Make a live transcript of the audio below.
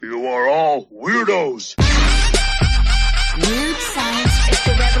You are all weirdos. Weird science is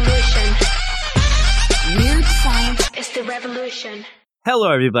the revolution. Weird science is the revolution.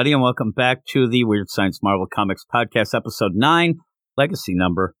 Hello, everybody, and welcome back to the Weird Science Marvel Comics Podcast, Episode 9, Legacy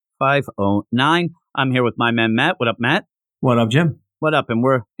number 509. I'm here with my man, Matt. What up, Matt? What up, Jim? What up? And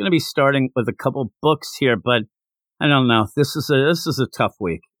we're going to be starting with a couple books here, but I don't know. This is a tough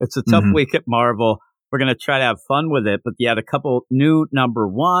week. It's a tough week at Marvel. We're going to try to have fun with it, but you had a couple new number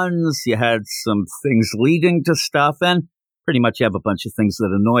ones. You had some things leading to stuff, and pretty much you have a bunch of things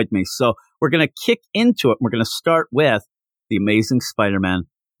that annoyed me. So we're going to kick into it. We're going to start with The Amazing Spider-Man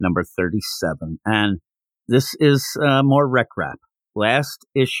number 37. And this is more Rek-Rap. Last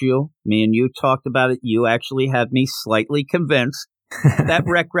issue, me and you talked about it. You actually had me slightly convinced that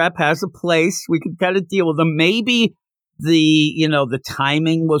Rek-Rap has a place. We could kind of deal with them. Maybe the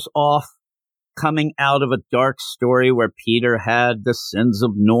timing was off coming out of a dark story where Peter had the sins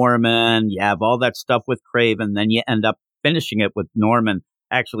of Norman. You have all that stuff with Kraven. Then you end up finishing it with Norman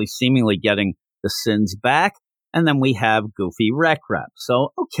actually seemingly getting the sins back. And then we have goofy Rek-Rap. So,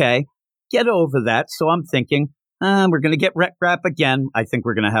 okay, get over that. So I'm thinking, we're going to get Rek-Rap again. I think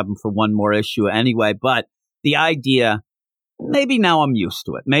we're going to have him for one more issue anyway. But the idea, maybe now I'm used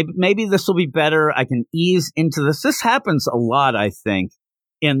to it. Maybe this will be better. I can ease into this. This happens a lot, I think,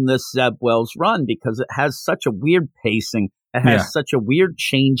 in this Zeb Wells run because it has such a weird pacing. It has such a weird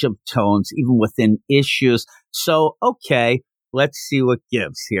change of tones, even within issues. So, okay, let's see what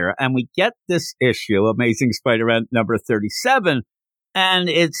gives here. And we get this issue, Amazing Spider-Man number 37, and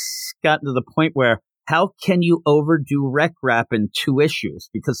it's gotten to the point where how can you overdo Rek-Rap in 2 issues?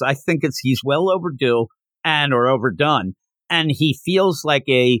 Because I think he's well overdue or overdone. And he feels like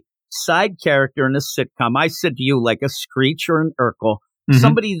a side character in a sitcom. I said to you, like a Screech or an Urkel.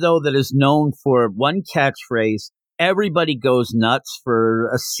 Somebody, though, that is known for one catchphrase. Everybody goes nuts for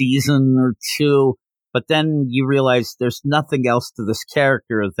a season or 2. But then you realize there's nothing else to this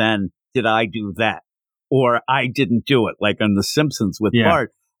character than, did I do that? Or I didn't do it, like on The Simpsons with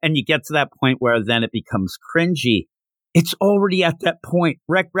Bart. And you get to that point where then it becomes cringy. It's already at that point.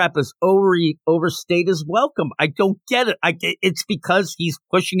 Rek-Rap has overstayed his welcome. I don't get it. It's because he's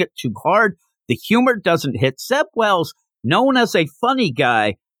pushing it too hard. The humor doesn't hit. Zeb Wells, known as a funny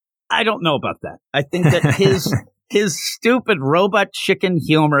guy, I don't know about that. I think that his stupid robot chicken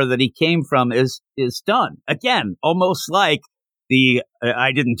humor that he came from is done. Again, almost like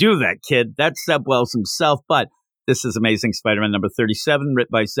I didn't do that, kid. That's Zeb Wells himself. But this is Amazing Spider-Man number 37, written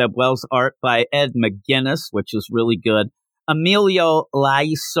by Zeb Wells, art by Ed McGuinness, which is really good. Emilio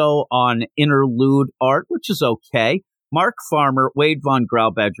Laiso on interlude art, which is okay. Mark Farmer, Wade Von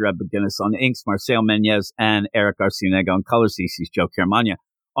Grauberger, Ed McGuinness on inks, Marcelo Menez, and Eric Arcinego on colors, CC's Joe Caramagna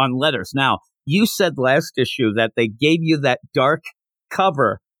on letters. Now, you said last issue that they gave you that dark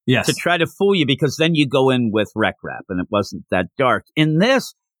cover to try to fool you because then you go in with Rek-Rap, and it wasn't that dark. In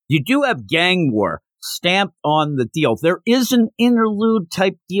this, you do have Gang War stamped on the deal. There is an interlude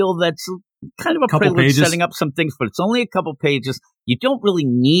type deal that's kind of a prelude setting up some things, but it's only a couple pages. You don't really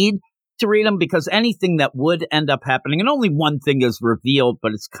need to read them because anything that would end up happening, and only one thing is revealed,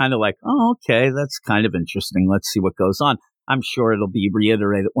 but it's kind of like, oh, okay, that's kind of interesting. Let's see what goes on. I'm sure it'll be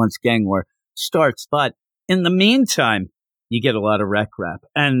reiterated once Gang War starts, but in the meantime, you get a lot of Rek-Rap.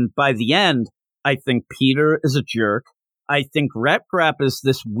 And by the end, I think Peter is a jerk. I think Rek-Rap is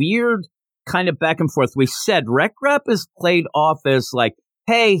this weird kind of back and forth. We said Rek-Rap is played off as like,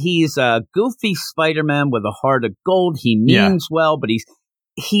 hey, he's a goofy Spider-Man with a heart of gold. He means well, but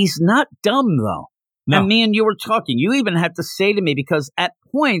he's not dumb, though. No. And me and you were talking. You even had to say to me, because at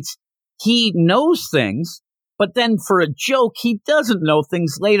points, he knows things, but then for a joke, he doesn't know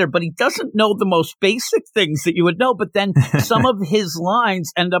things later, but he doesn't know the most basic things that you would know. But then some of his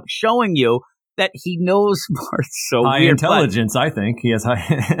lines end up showing you that he knows more. So high weird, intelligence, I think. He has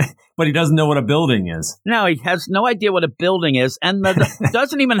high, but he doesn't know what a building is. No, he has no idea what a building is, and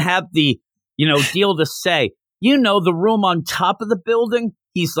doesn't even have the deal to say, the room on top of the building.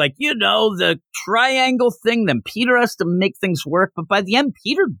 He's like, the triangle thing. Then Peter has to make things work. But by the end,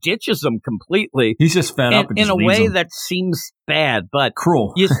 Peter ditches him completely. He's just fed up in a way that seems bad, but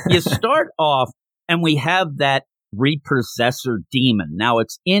cruel. You start off, and we have that repossessor demon. Now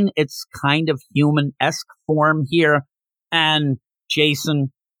it's in its kind of human-esque form here. And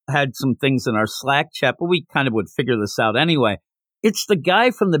Jason had some things in our Slack chat, but we kind of would figure this out anyway. It's the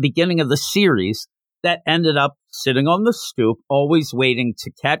guy from the beginning of the series that ended up sitting on the stoop, always waiting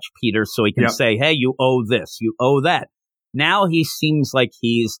to catch Peter so he can say, hey, you owe this, you owe that. Now he seems like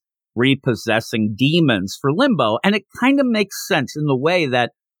he's repossessing demons for Limbo. And it kind of makes sense in the way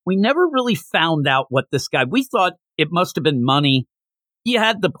that we never really found out what this guy, we thought it must have been money you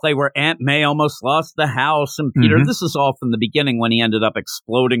had the play where Aunt May almost lost the house, and Peter, Mhm. this is all from the beginning when he ended up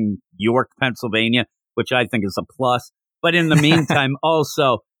exploding York, Pennsylvania, which I think is a plus. But in the meantime,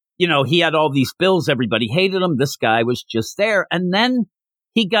 also, he had all these bills. Everybody hated him. This guy was just there. And then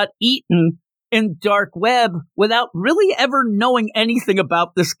he got eaten in dark web without really ever knowing anything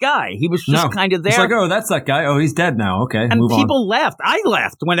about this guy. He was just kind of there. It's like, oh, that's that guy. Oh, he's dead now. Okay, and move people laughed. I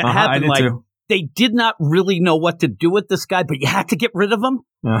laughed when it I happened. did Like, too. they did not really know what to do with this guy, but you had to get rid of him.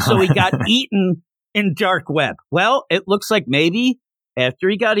 So he got eaten in dark web. Well, it looks like maybe after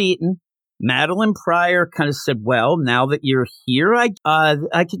he got eaten, Madeline Pryor kind of said, well, now that you're here, I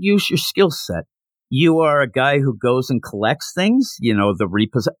could use your skill set. You are a guy who goes and collects things, the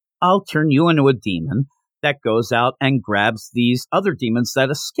repossess. I'll turn you into a demon that goes out and grabs these other demons that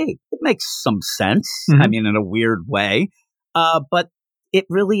escape. It makes some sense. Mhm. I mean, in a weird way. But it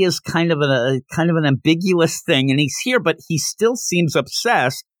really is kind of an ambiguous thing. And he's here, but he still seems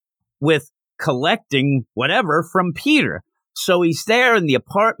obsessed with collecting whatever from Peter. So he's there in the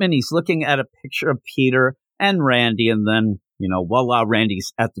apartment. He's looking at a picture of Peter and Randy. And then, voila,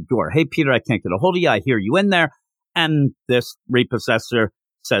 Randy's at the door. Hey, Peter, I can't get a hold of you. I hear you in there. And this repossessor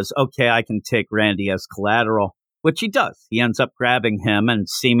says, okay, I can take Randy as collateral, which he does. He ends up grabbing him and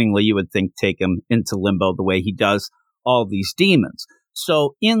seemingly you would think take him into limbo the way he does all these demons.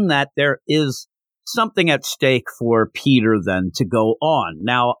 So in that, there is something at stake for Peter then to go on.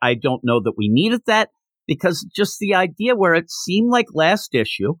 Now, I don't know that we needed that because just the idea where it seemed like last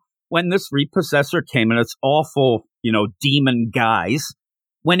issue when this repossessor came and it's awful, demon guys,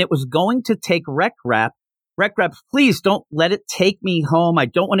 when it was going to take Rek-Rap, please don't let it take me home. I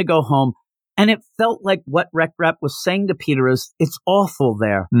don't want to go home. And it felt like what Rek-Rap was saying to Peter is, it's awful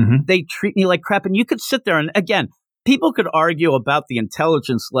there. Mhm. They treat me like crap. And you could sit there and again, people could argue about the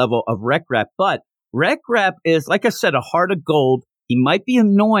intelligence level of Rek-Rap, but Rek-Rap is, like I said, a heart of gold. He might be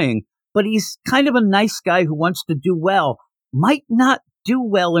annoying, but he's kind of a nice guy who wants to do well. Might not do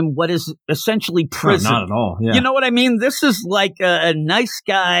well in what is essentially prison. No, not at all. Yeah. You know what I mean? This is like a nice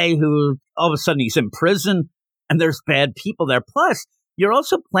guy who all of a sudden he's in prison and there's bad people there. Plus, you're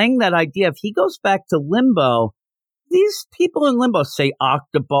also playing that idea. If he goes back to Limbo, these people in Limbo, say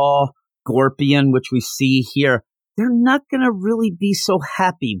Octoball, Scorpion, which we see here, they're not going to really be so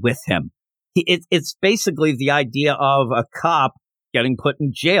happy with him. It's basically the idea of a cop getting put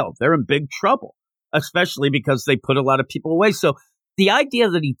in jail. They're in big trouble, especially because they put a lot of people away. So the idea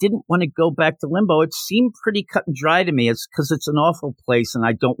that he didn't want to go back to Limbo, it seemed pretty cut and dry to me. It's because it's an awful place and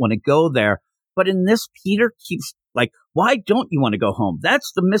I don't want to go there. But in this, Peter keeps like, why don't you want to go home?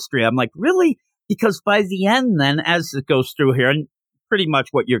 That's the mystery. I'm like, really? Because by the end then, as it goes through here, and pretty much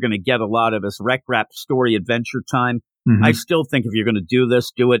what you're going to get a lot of is Rek-Rap story adventure time. Mhm. I still think if you're going to do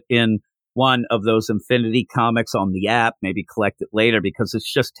this, do it in one of those Infinity comics on the app, maybe collect it later because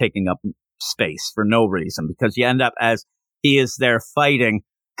it's just taking up space for no reason because you end up as he is there fighting.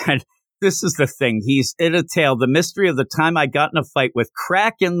 And this is the thing. He's in a tale. The mystery of the time I got in a fight with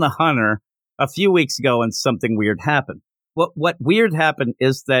Kraken the Hunter a few weeks ago and something weird happened. What weird happened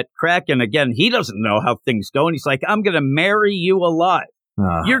is that Kraken, again, he doesn't know how things go. And he's like, I'm going to marry you alive.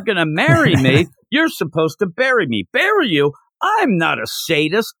 You're going to marry me. You're supposed to bury me. Bury you? I'm not a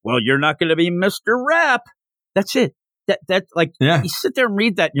sadist. Well, you're not going to be Mr. Rap. That's it. That like, Yeah. You sit there and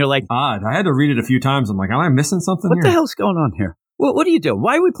read that and you're like, Odd. I had to read it a few times. I'm like, am I missing something what here? the hell's going on here? What do you do?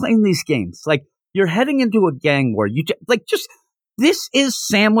 Why are we playing these games? Like, you're heading into a gang war. This is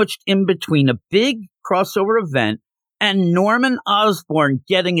sandwiched in between a big crossover event and Norman Osborn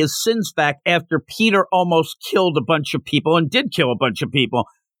getting his sins back after Peter almost killed a bunch of people and did kill a bunch of people.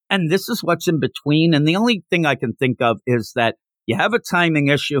 And this is what's in between. And the only thing I can think of is that you have a timing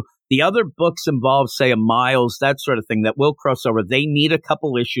issue. The other books involve, say, a Miles, that sort of thing that will cross over. They need a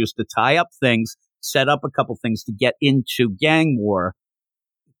couple issues to tie up things, set up a couple things to get into gang war.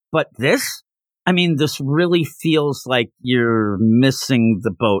 But this really feels like you're missing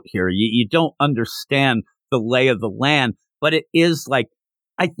the boat here. You don't understand the lay of the land, but it is like,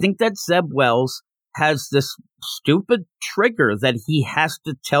 I think that Zeb Wells has this stupid trigger that he has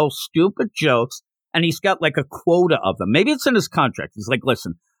to tell stupid jokes, and he's got like a quota of them. Maybe it's in his contract. He's like,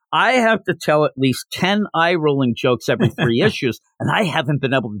 listen, I have to tell at least 10 eye-rolling jokes every 3 issues, and I haven't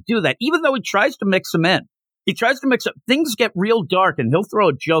been able to do that, even though he tries to mix them in. He tries to mix up. Things get real dark, and he'll throw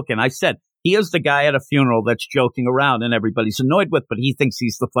a joke in. I said, he is the guy at a funeral that's joking around and everybody's annoyed with, but he thinks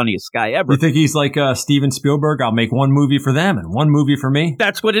he's the funniest guy ever. You think he's like Steven Spielberg? I'll make one movie for them and one movie for me?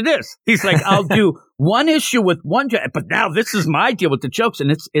 That's what it is. He's like, I'll do one issue with one joke, but now this is my deal with the jokes,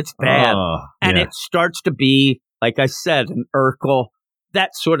 and it's bad. And it starts to be, like I said, an Urkel,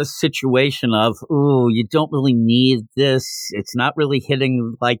 that sort of situation of, ooh, you don't really need this. It's not really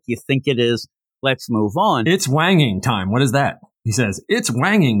hitting like you think it is. Let's move on. It's wanging time. What is that? He says, it's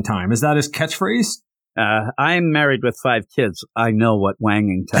wanging time. Is that his catchphrase? I'm married with 5 kids. I know what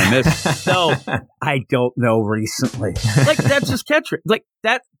wanging time is. No, I don't know recently. Like, that's his catchphrase. Like,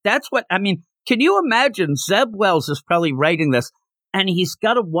 that's what, I mean, can you imagine? Zeb Wells is probably writing this, and he's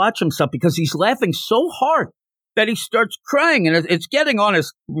got to watch himself because he's laughing so hard that he starts crying, and it's getting on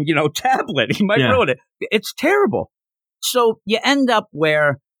his, tablet. He might ruin it. It's terrible. So you end up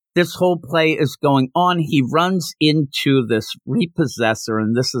where this whole play is going on. He runs into this repossessor,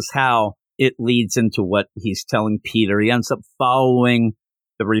 and this is how it leads into what he's telling Peter. He ends up following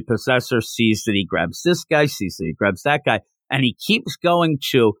the repossessor, sees that he grabs this guy, sees that he grabs that guy, and he keeps going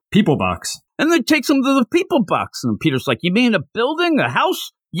to People Box. And then takes him to the People Box. And Peter's like, you mean a building, a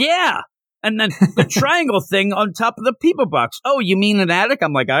house? Yeah. And then the triangle thing on top of the People Box. Oh, you mean an attic?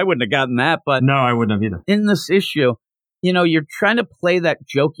 I'm like, I wouldn't have gotten that. But no, I wouldn't have either. In this issue, you're trying to play that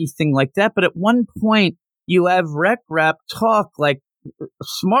jokey thing like that. But at one point, you have Rek-Rap talk like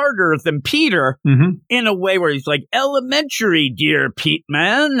smarter than Peter in a way where he's like, elementary, dear Pete,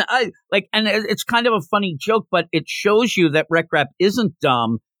 man. And it's kind of a funny joke, but it shows you that Rek-Rap isn't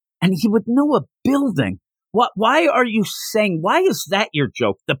dumb and he would know a building. Why are you saying, why is that your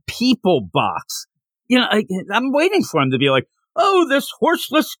joke? The People Box. I'm waiting for him to be like, oh, this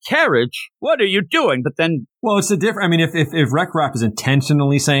horseless carriage. What are you doing? But then, well, it's a different. I mean, if Rek-Rap is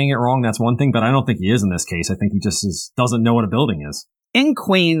intentionally saying it wrong, that's one thing. But I don't think he is in this case. I think he just doesn't know what a building is. In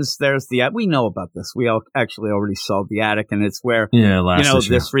Queens, there's we know about this. We actually already saw the attic, and it's where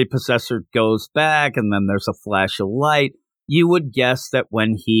this repossessor goes back, and then there's a flash of light. You would guess that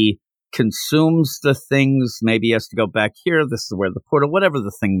when he consumes the things, maybe he has to go back here. This is where the portal, whatever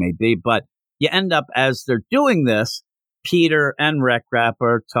the thing may be. But you end up, as they're doing this, Peter and Rek-Rap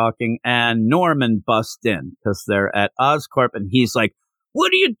are talking, and Norman busts in because they're at Oscorp, and he's like,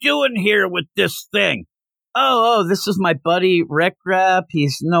 what are you doing here with this thing? Oh, this is my buddy Rek-Rap.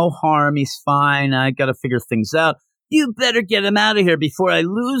 He's no harm. He's fine. I got to figure things out. You better get him out of here before I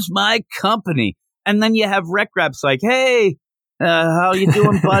lose my company. And then you have Rek-Rap's like, hey, how you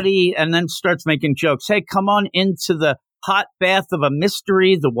doing, buddy? And then starts making jokes. Hey, come on into the hot bath of a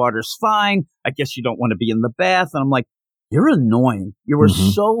mystery. The water's fine. I guess you don't want to be in the bath. And I'm like, you're annoying. You were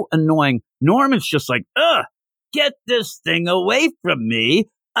so annoying. Norman's just like, get this thing away from me.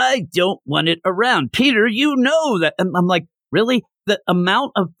 I don't want it around. Peter, you know that. And I'm like, really? The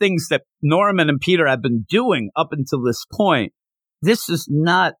amount of things that Norman and Peter have been doing up until this point, this is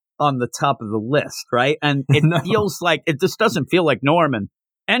not on the top of the list, right? And it feels like, it just doesn't feel like Norman.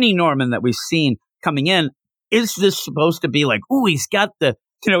 Any Norman that we've seen coming in, is this supposed to be like, ooh, he's got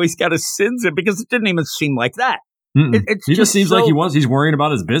his sins in, because it didn't even seem like that. He just seems like he's worrying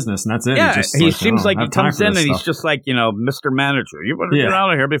about his business, and that's it. Yeah, he seems like he comes in and he's just like, Mr. Manager, you better get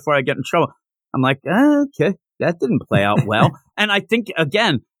out of here before I get in trouble. I'm like, okay, that didn't play out well. And I think,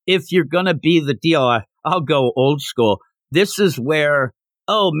 again, if you're going to be the deal, I'll go old school. This is where,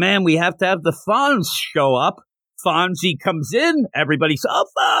 oh man, we have to have the Fonz show up. Fonzie comes in, everybody's, oh,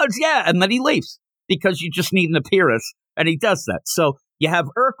 Fonz, yeah, and then he leaves because you just need an appearance, and he does that. So you have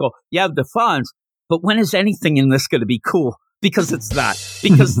Urkel, you have the Fonz. But when is anything in this going to be cool? Because it's not.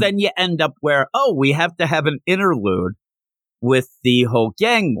 Because then you end up where, we have to have an interlude with the whole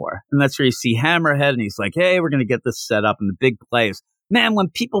gang war. And that's where you see Hammerhead, and he's like, hey, we're going to get this set up in the big plays. Man, when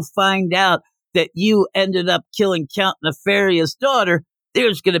people find out that you ended up killing Count Nefaria's daughter,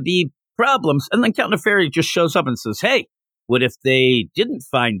 there's going to be problems. And then Count Nefaria just shows up and says, hey, what if they didn't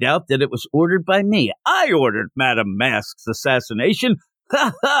find out that it was ordered by me? I ordered Madame Mask's assassination.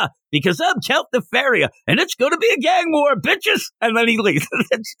 Ha ha, because I'm Count Nefaria, and it's going to be a gang war, bitches. And then he leaves.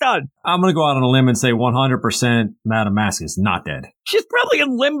 It's done. I'm going to go out on a limb and say 100% Madame Mask is not dead. She's probably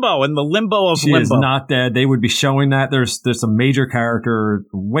in limbo, in the limbo of limbo. She is not dead. They would be showing that. There's a major character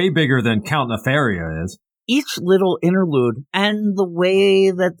way bigger than Count Nefaria is. Each little interlude and the way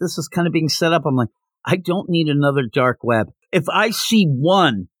that this is kind of being set up, I'm like, I don't need another dark web. If I see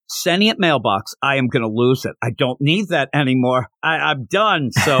one sentient mailbox, I am going to lose it. I don't need that anymore. I'm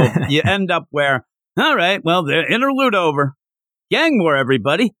done. So you end up where, all right, well, the interlude over. Gang war,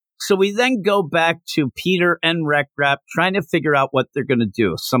 everybody. So we then go back to Peter and Rek-Rap trying to figure out what they're going to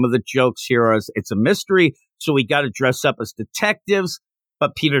do. Some of the jokes here are, it's a mystery, so we got to dress up as detectives,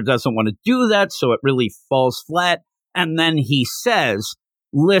 but Peter doesn't want to do that, so it really falls flat. And then he says,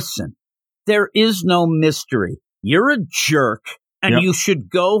 listen, there is no mystery. You're a jerk. And you should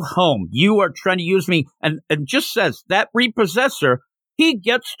go home. You are trying to use me. And just says that repossessor, he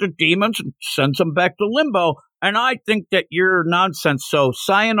gets the demons and sends them back to limbo. and I think that you're nonsense. So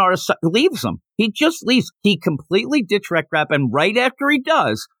sayonara, leaves him. He just leaves. He completely ditched Rek-Rap, and right after he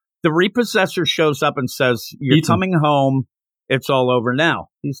does, the repossessor shows up and says, "You're coming home. It's all over now."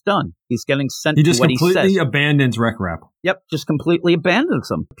 He's done. He's getting sent to what he says. He just completely abandons Rek-Rap. Yep, just completely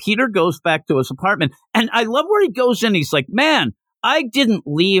abandons him. Peter goes back to his apartment, and I love where he goes in. He's like, "Man, I didn't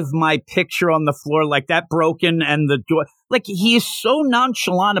leave my picture on the floor like that, broken, and the door." Like, he is so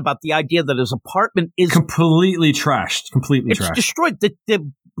nonchalant about the idea that his apartment is completely trashed. It's destroyed.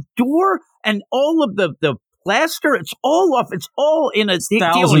 The door and all of the plaster, it's all off. It's all in a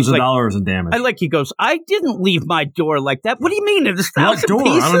thousands of dollars in damage. He goes, "I didn't leave my door like that." What do you mean? It's thousands of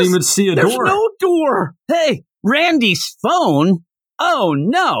pieces? I don't even see a door. There's no door. Hey, Randy's phone. Oh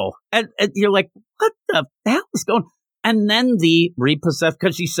no! And you're like, what the hell is going on? And then the repossessed,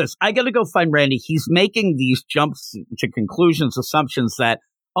 because he says, "I got to go find Randy." He's making these jumps to conclusions, assumptions that,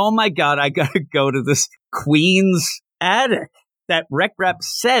 oh my God, I got to go to this Queen's attic that Rek-Rap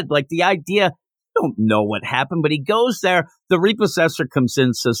said. Like, the idea, don't know what happened, but he goes there. The repossessor comes in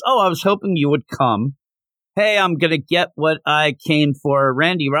and says, "Oh, I was hoping you would come. Hey, I'm going to get what I came for.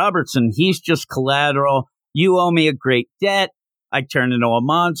 Randy Robertson, he's just collateral. You owe me a great debt." I turn into a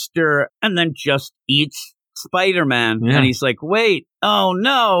monster, and then just eats Spider-Man. Yeah. And he's like, "Wait, oh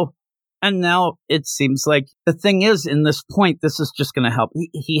no." And now it seems like the thing is, in this point, this is just going to help.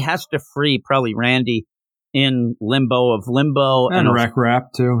 He has to free probably Randy in limbo of limbo. And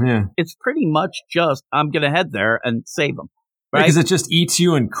Rek-Rap too, yeah. It's pretty much just, I'm going to head there and save him. Right? Because it just eats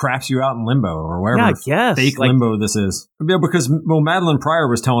you and craps you out in limbo or wherever fake limbo this is. Yeah, because Madeline Pryor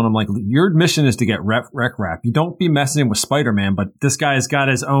was telling him, like, your mission is to get Rek-Rap. You don't be messing with Spider-Man, but this guy's got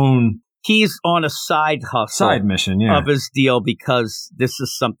his own... He's on a side hustle. Side mission, yeah. Of his deal, because this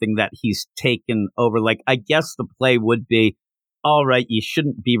is something that he's taken over. Like, I guess the play would be, all right, you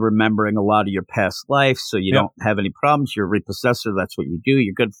shouldn't be remembering a lot of your past life, so you don't have any problems. You're a repossessor. That's what you do.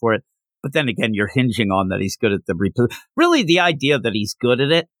 You're good for it. But then again, you're hinging on that he's good at the repossessor. Really, the idea that he's good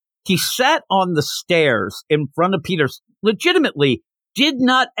at it, he sat on the stairs in front of Peter, legitimately did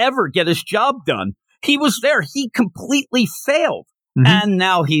not ever get his job done. He was there. He completely failed. Mm-hmm. And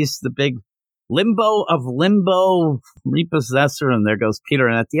now he's the big limbo of limbo repossessor. And there goes Peter.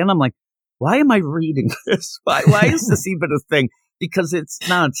 And at the end, I'm like, why am I reading this? Why is this even a thing? Because it's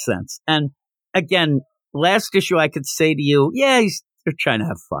nonsense. And again, last issue, I could say to you, yeah, they're trying to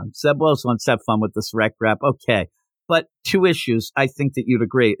have fun. Zeb Wells wants to have fun with this Rek-Rap. Okay. But 2 issues, I think that you'd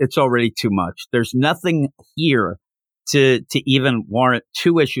agree, it's already too much. There's nothing here to even warrant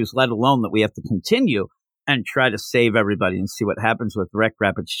 2 issues, let alone that we have to continue and try to save everybody and see what happens with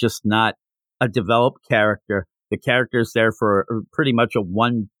Rek-Rap. It's just not a developed character. The character's there for pretty much a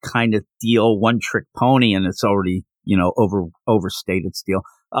one kind of deal, one trick pony, and it's already, overstated steel.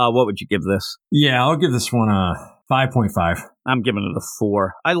 What would you give this? Yeah, I'll give this one a 5.5. I'm giving it a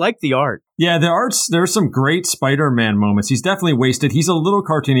 4. I like the art. Yeah, there's some great Spider-Man moments. He's definitely wasted. He's a little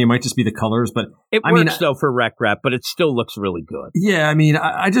cartoony. It might just be the colors, but it works though for Rek-Rap, but it still looks really good. Yeah, I mean,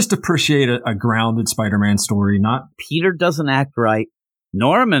 I just appreciate a grounded Spider-Man story. Not Peter doesn't act right.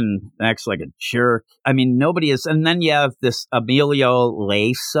 Norman acts like a jerk. I mean, nobody is. And then you have this Emilio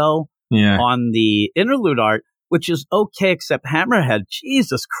Laso on the interlude art, which is okay, except Hammerhead.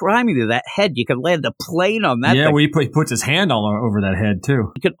 Jesus, criminy to that head. You could land a plane on that. Yeah, well, he puts his hand all over that head,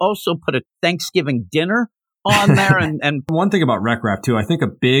 too. You could also put a Thanksgiving dinner on there. and one thing about Rek-Rap, too, I think a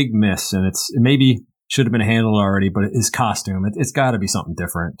big miss, and it maybe should have been handled already, but his costume, it's got to be something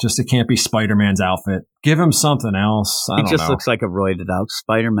different. Just it can't be Spider-Man's outfit. Give him something else. I don't know. He just looks like a roided out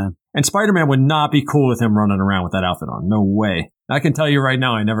Spider-Man. And Spider-Man would not be cool with him running around with that outfit on. No way. I can tell you right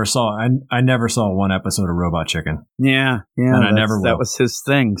now, I never saw one episode of Robot Chicken. Yeah, and I never will. That was his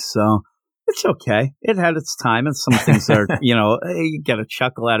thing, so it's okay. It had its time, and some things are, you get a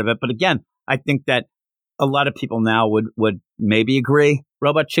chuckle out of it. But again, I think that a lot of people now would maybe agree.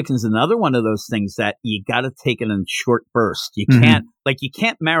 Robot Chicken's another one of those things that you got to take it in short bursts. You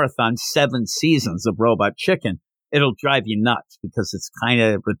can't marathon 7 seasons of Robot Chicken. It'll drive you nuts because it's kind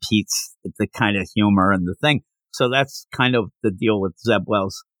of repeats the kind of humor and the thing. So that's kind of the deal with Zeb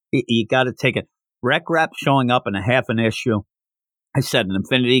Wells. You got to take it. Rek-Rap showing up in a half an issue. I said an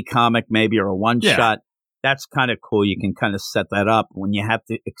Infinity comic maybe or a one-shot. That's kind of cool. You can kind of set that up. When you have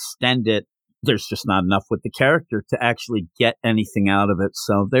to extend it, there's just not enough with the character to actually get anything out of it.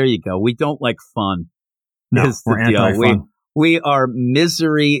 So there you go. We don't like fun. No, we're anti-fun. We are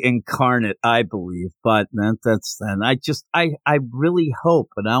misery incarnate, I believe. But that's then. I really hope,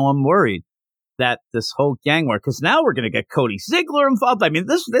 but now I'm worried that this whole gang war, because now we're going to get Cody Ziegler involved. I mean,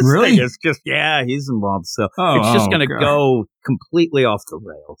 this really? thing is just, he's involved. So it's just going to go completely off the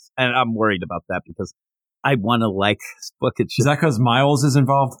rails. And I'm worried about that because I want to like this book. Is that because Miles is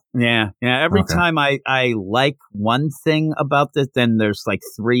involved? Yeah. Every time I like one thing about it, then there's like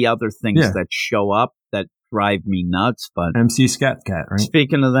 3 other things that show up that drive me nuts. But MC Scat Cat, right?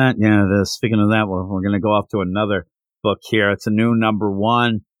 Speaking of that, well, we're going to go off to another book here. It's a new number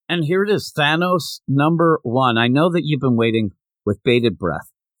 1. And here it is, Thanos number 1. I know that you've been waiting with bated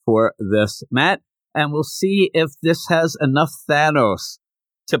breath for this, Matt. And we'll see if this has enough Thanos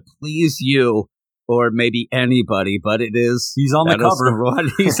to please you or maybe anybody, but it is. He's on the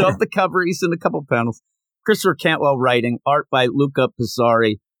cover. He's off the cover. He's in a couple panels. Christopher Cantwell writing, art by Luca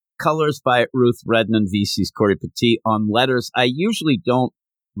Pizzari, colors by Ruth Redman, VC's Corey Petit on letters. I usually don't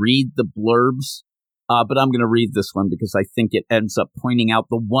read the blurbs, but I'm going to read this one because I think it ends up pointing out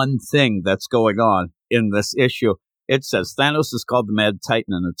the one thing that's going on in this issue. It says, Thanos is called the Mad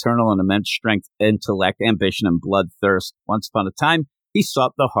Titan, an eternal and immense strength, intellect, ambition, and bloodthirst. Once upon a time, he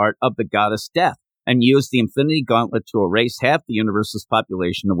sought the heart of the goddess Death and used the Infinity Gauntlet to erase half the universe's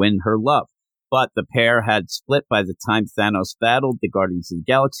population to win her love. But the pair had split by the time Thanos battled the Guardians of the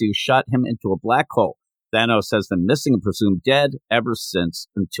Galaxy, who shot him into a black hole. Thanos has been missing and presumed dead ever since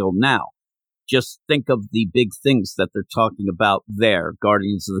until now. Just think of the big things that they're talking about there.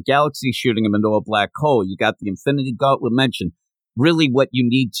 Guardians of the Galaxy shooting him into a black hole. You got the Infinity Gauntlet mentioned. Really what you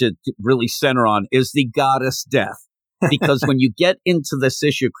need to really center on is the goddess Death. Because when you get into this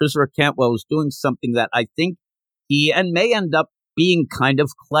issue, Christopher Cantwell is doing something that I think he and may end up being kind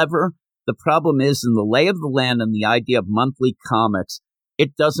of clever. The problem is in the lay of the land and the idea of monthly comics,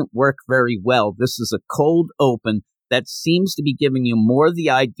 it doesn't work very well. This is a cold open that seems to be giving you more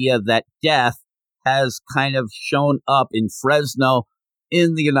the idea that Death has kind of shown up in Fresno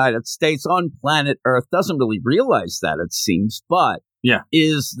in the United States on planet Earth. Doesn't really realize that, it seems, but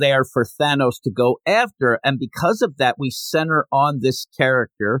is there for Thanos to go after. And because of that, we center on this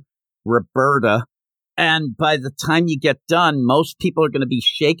character, Roberta. And by the time you get done, most people are going to be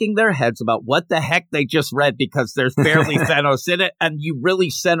shaking their heads about what the heck they just read because there's barely Thanos in it. And you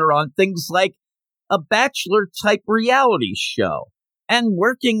really center on things like a Bachelor-type reality show and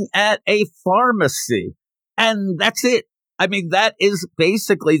working at a pharmacy. And that's it. I mean, that is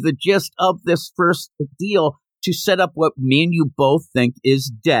basically the gist of this first deal to set up what me and you both think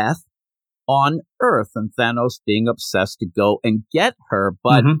is death on Earth and Thanos being obsessed to go and get her.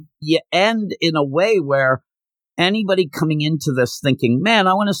 But you end in a way where anybody coming into this thinking, man,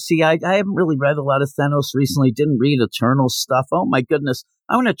 I want to see, I haven't really read a lot of Thanos recently, didn't read Eternal stuff. Oh my goodness,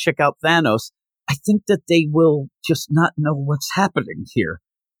 I want to check out Thanos. I think that they will just not know what's happening here.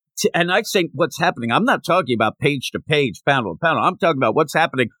 And I say what's happening. I'm not talking about page to page, panel to panel. I'm talking about what's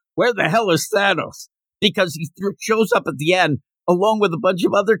happening. Where the hell is Thanos? Because he shows up at the end along with a bunch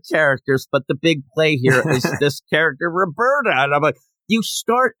of other characters. But the big play here is this character, Roberta. And I'm like, you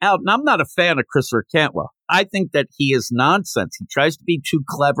start out, and I'm not a fan of Christopher Cantwell. I think that he is nonsense. He tries to be too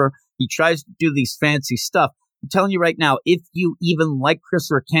clever. He tries to do these fancy stuff. I'm telling you right now, if you even like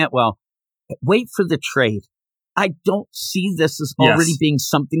Christopher Cantwell, wait for the trade. I don't see this as already being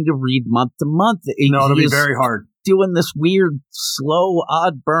something to read month to month. It'll be very hard. Doing this weird, slow,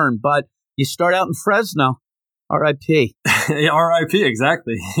 odd burn. But you start out in Fresno, R.I.P. R.I.P.,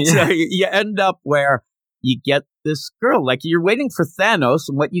 exactly. So you end up where you get this girl. Like, you're waiting for Thanos,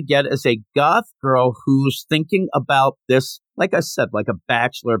 and what you get is a goth girl who's thinking about this, like I said, like a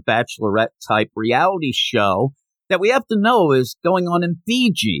bachelorette type reality show that we have to know is going on in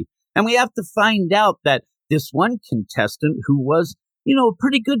Fiji. And we have to find out that this one contestant who was, a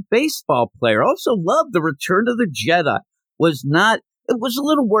pretty good baseball player, also loved the Return of the Jedi, was a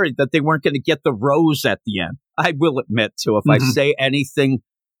little worried that they weren't going to get the rose at the end. I will admit to, if I say anything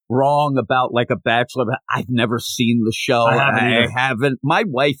wrong about like a Bachelor, I've never seen the show. I haven't. My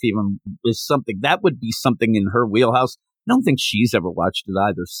wife even is something that would be something in her wheelhouse. I don't think she's ever watched it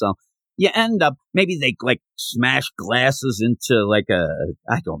either. So you end up, maybe they like smash glasses into like a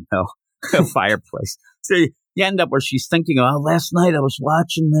fireplace. So you end up where she's thinking, last night I was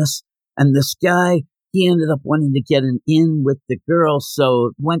watching this and this guy, he ended up wanting to get an in with the girl.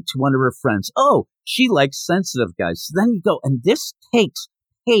 So went to one of her friends. Oh, she likes sensitive guys. So then you go, and this takes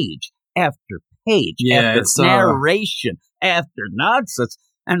page after page after narration after nonsense.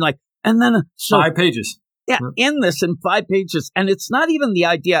 And then 5 pages. Yeah, in 5 pages. And it's not even the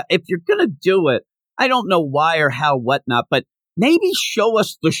idea. If you're going to do it, I don't know why or how, whatnot, but maybe show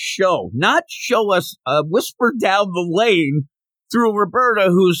us the show, not show us whisper down the lane through Roberta,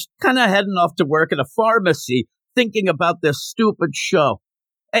 who's kind of heading off to work at a pharmacy, thinking about this stupid show.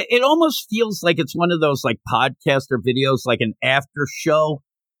 It almost feels like it's one of those like podcaster videos, like an after show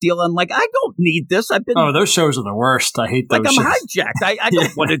deal. I'm like, I don't need this. Those shows are the worst. I hate those shows. I'm hijacked. I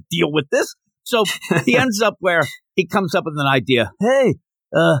don't want to deal with this. So he ends up where he comes up with an idea. Hey,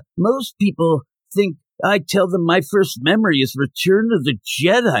 most people think I tell them my first memory is Return of the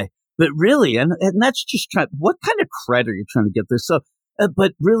Jedi. But really, and that's just what kind of cred are you trying to get there? So,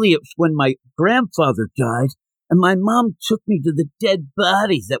 but really, it was when my grandfather died and my mom took me to the dead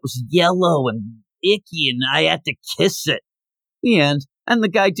body that was yellow and icky and I had to kiss it. The end. And the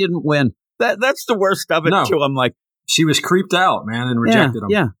guy didn't win. That's the worst of it, too. I'm like, she was creeped out, man, and rejected him.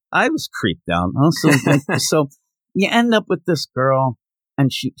 Yeah, I was creeped out. Also, so you end up with this girl.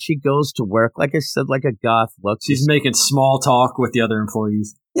 And she goes to work, like I said, like a goth look. She's making small talk with the other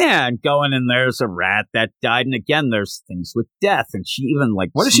employees. Yeah, and going in there's a rat that died. And again, there's things with death. And she even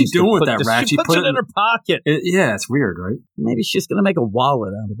what is she doing with that rat? She puts it in her pocket. Yeah, it's weird, right? Maybe she's going to make a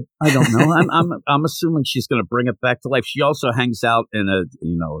wallet out of it. I don't know. I'm assuming she's going to bring it back to life. She also hangs out in a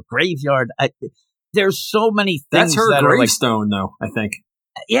graveyard. There's so many things. That's her gravestone, though, I think.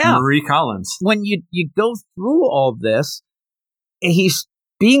 Yeah. Marie Collins. When you go through all this, he's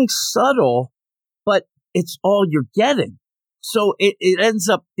being subtle, but it's all you're getting. So it ends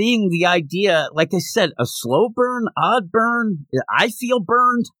up being the idea, like I said, a slow burn, odd burn. I feel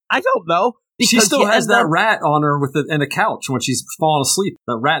burned. I don't know. She still has that rat on her in a couch when she's falling asleep.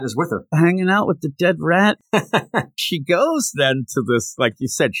 That rat is with her. Hanging out with the dead rat. She goes then to this, like you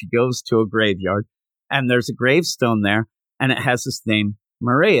said, she goes to a graveyard, and there's a gravestone there, and it has this name,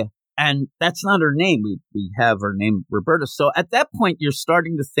 Maria. And that's not her name. We have her name, Roberta. So at that point, you're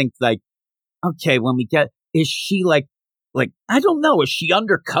starting to think like, okay, is she like, I don't know. Is she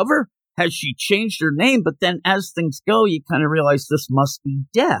undercover? Has she changed her name? But then as things go, you kind of realize this must be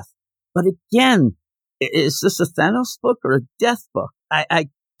death. But again, is this a Thanos book or a death book? I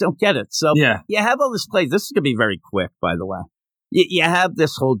don't get it. So you have all this play. This is going to be very quick, by the way. You have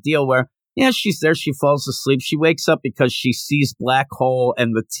this whole deal where, she's there. She falls asleep. She wakes up because she sees Black Hole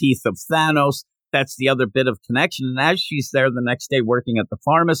and the teeth of Thanos. That's the other bit of connection. And as she's there the next day working at the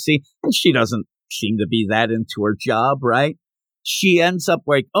pharmacy, and she doesn't seem to be that into her job, right? She ends up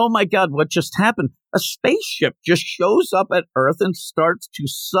like, oh my God, what just happened? A spaceship just shows up at Earth and starts to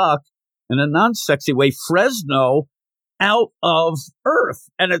suck, in a non-sexy way, Fresno out of Earth.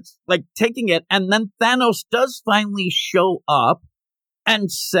 And it's like taking it. And then Thanos does finally show up and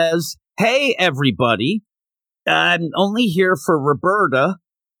says, hey, everybody, I'm only here for Roberta.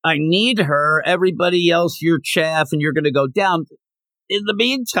 I need her. Everybody else, you're chaff and you're going to go down. In the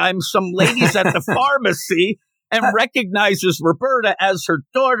meantime, some ladies at the pharmacy and recognizes Roberta as her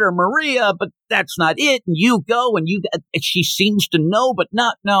daughter, Maria, but that's not it. And you go and she seems to know, but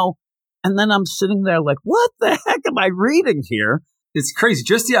not know. And then I'm sitting there like, what the heck am I reading here? It's crazy.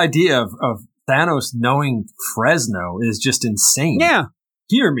 Just the idea of Thanos knowing Fresno is just insane. Yeah.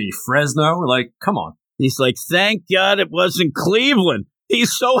 Hear me, Fresno. Like, come on. He's like, thank God it wasn't Cleveland.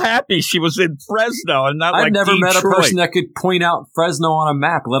 He's so happy she was in Fresno and not I've never Detroit. met a person that could point out Fresno on a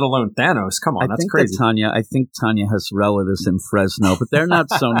map, let alone Thanos. Come on, that's crazy. I think Tanya has relatives in Fresno, but they're not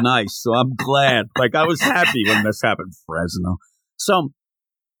so nice. So I'm glad. Like, I was happy when this happened, Fresno. So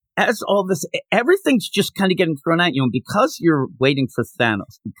as all this, everything's just kind of getting thrown at you. And because you're waiting for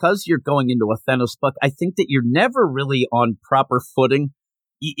Thanos, because you're going into a Thanos book, I think that you're never really on proper footing.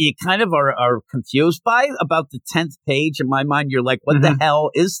 You kind of are confused by about the 10th page. In my mind, you're like, what the hell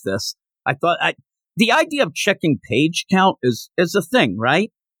is this? I thought the idea of checking page count is a thing,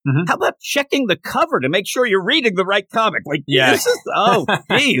 right? Mm-hmm. How about checking the cover to make sure you're reading the right comic? Like,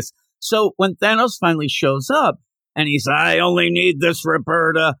 geez. So when Thanos finally shows up and he's, I only need this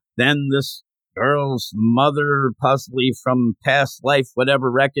Roberta, then this girl's mother, possibly from past life, whatever,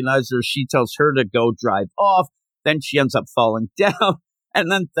 recognizes her. She tells her to go drive off. Then she ends up falling down. And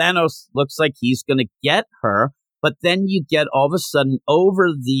then Thanos looks like he's going to get her. But then you get all of a sudden over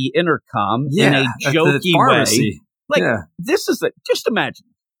the intercom in a jokey way. Like, this is just imagine.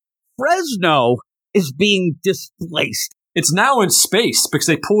 Fresno is being displaced. It's now in space because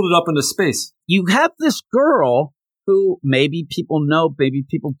they pulled it up into space. You have this girl who maybe people know, maybe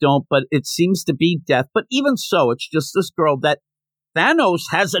people don't, but it seems to be death. But even so, it's just this girl that Thanos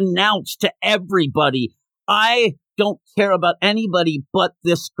has announced to everybody, I don't care about anybody but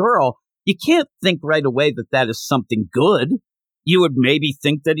this girl. You can't think right away that is something good. You would maybe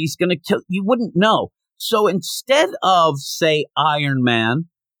think that he's going to kill. You wouldn't know. So instead of, say, Iron Man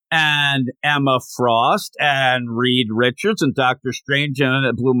and Emma Frost and Reed Richards and Doctor Strange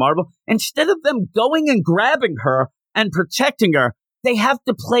and Blue Marvel, instead of them going and grabbing her and protecting her, they have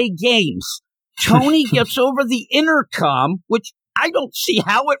to play games. Tony gets over the intercom, which I don't see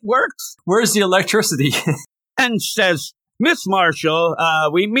how it works. Where's the electricity? And says, Miss Marshall,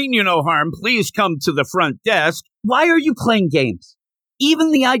 we mean you no harm. Please come to the front desk. Why are you playing games?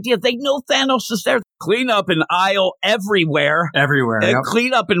 even the idea, they know Thanos is there. Clean up an aisle everywhere. Yep.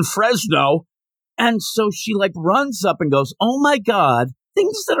 Clean up in Fresno. And so she like runs up and goes, oh my God,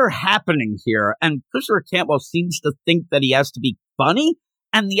 things that are happening here. And Christopher Cantwell seems to think that he has to be funny.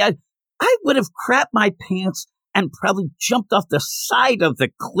 And I would have crapped my pants and probably jumped off the side of the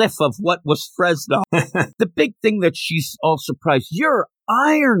cliff of what was Fresno. The big thing that she's all surprised, you're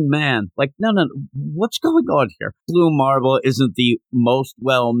Iron Man. Like, no, what's going on here? Blue Marble isn't the most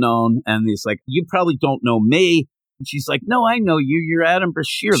well-known, and he's like, you probably don't know me. And she's like, no, I know you. You're Adam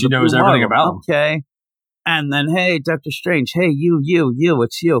Brashear. She knows everything about him. Okay. And then, hey, Dr. Strange, hey, you,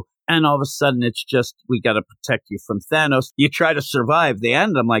 it's you. And all of a sudden, it's just, we got to protect you from Thanos. You try to survive the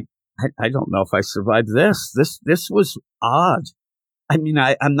end. I'm like, I don't know if I survived this. This was odd. I mean,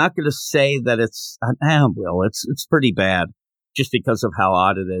 I'm not going to say that it's pretty bad just because of how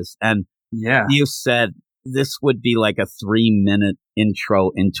odd it is. And yeah, you said this would be like a 3-minute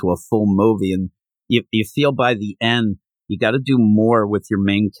intro into a full movie. And you feel by the end, you got to do more with your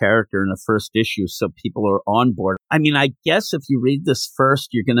main character in the first issue so people are on board. I mean, I guess if you read this first,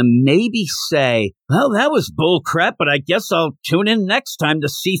 you're going to maybe say, well, that was bull crap, but I guess I'll tune in next time to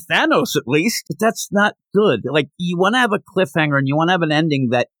see Thanos at least. But that's not good. Like, you want to have a cliffhanger and you want to have an ending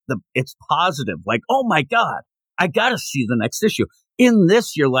that it's positive. Like, oh my God, I got to see the next issue. In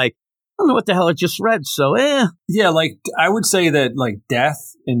this, you're like, I don't know what the hell I just read, so Yeah, like, I would say that, like,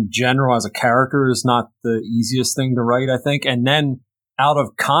 death in general as a character is not the easiest thing to write, I think. And then out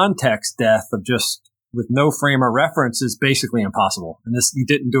of context death of just with no frame of reference is basically impossible. And this, you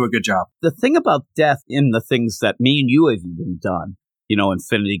didn't do a good job. The thing about death in the things that me and you have even done, you know,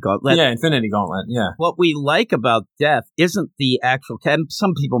 Infinity Gauntlet. Yeah, Infinity Gauntlet, yeah. What we like about death isn't the actual, and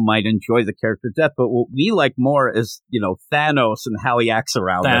some people might enjoy the character death, but what we like more is, you know, Thanos and how he acts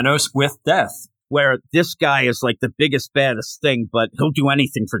around Thanos with death. Where this guy is like the biggest, baddest thing, but he'll do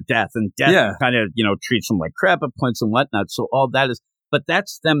anything for death. And death kind of, you know, treats him like crap at points and whatnot. So all that is, but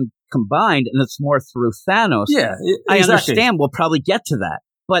that's them combined, and it's more through Thanos. Yeah, I understand. We'll probably get to that.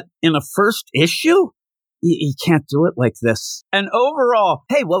 But in a first issue, you can't do it like this. And overall,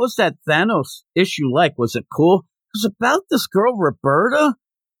 hey, what was that Thanos issue like? Was it cool? It was about this girl, Roberta,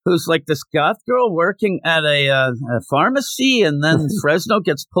 who's like this goth girl working at a pharmacy, and then Fresno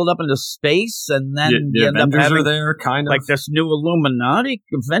gets pulled up into space, and then the Avengers are there, kind of. Like this new Illuminati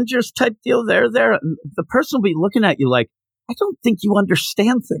Avengers type deal. They're there. The person will be looking at you like, I don't think you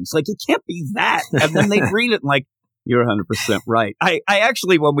understand things. Like, it can't be that. And then they read it and like, you're 100% right. I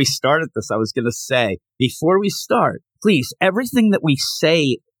actually, when we started this, I was going to say, before we start, please, everything that we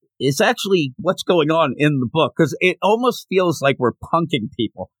say is actually what's going on in the book, because it almost feels like we're punking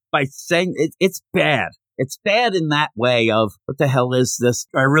people by saying it's bad. It's bad in that way of, what the hell is this?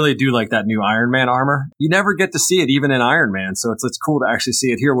 I really do like that new Iron Man armor. You never get to see it even in Iron Man, so it's cool to actually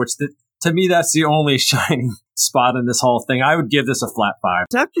see it here, which to me, that's the only shining spot in this whole thing. I would give this a flat 5.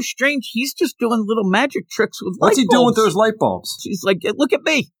 Doctor Strange, he's just doing little magic tricks with light bulbs. What's he doing with those light bulbs? She's like, look at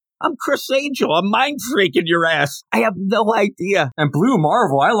me. I'm Chris Angel. I'm mind freaking your ass. I have no idea. And Blue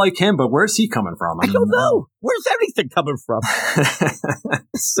Marvel, I like him, but where's he coming from? I don't know. Where's everything coming from?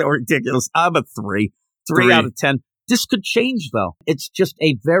 So ridiculous. I'm a 3. 3 out of 10. This could change, though. It's just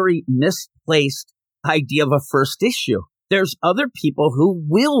a very misplaced idea of a first issue. There's other people who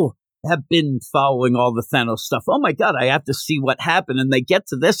will have been following all the Thanos stuff. Oh my God, I have to see what happened. And they get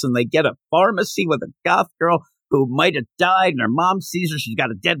to this and they get a pharmacy with a goth girl who might have died, and her mom sees her. She's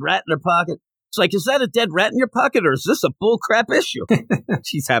got a dead rat in her pocket. It's like, is that a dead rat in your pocket, or is this a bullcrap issue?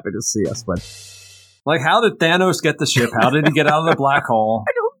 She's happy to see us, but like, how did Thanos get the ship? How did he get out of the black hole?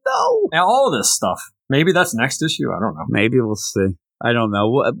 I don't know. And all this stuff. Maybe that's next issue. I don't know. Maybe we'll see. I don't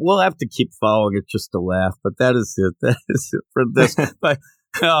know. We'll have to keep following it just to laugh, but that is it. That is it for this. But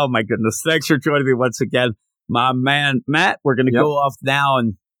oh my goodness. Thanks for joining me once again. My man, Matt, we're going to go off now,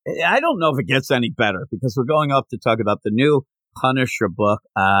 and I don't know if it gets any better because we're going off to talk about the new Punisher book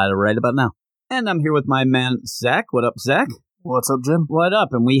right about now. And I'm here with my man, Zach. What up, Zach? What's up, Jim? What up?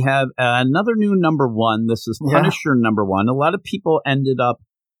 And we have another new #1. This is Punisher #1. A lot of people ended up,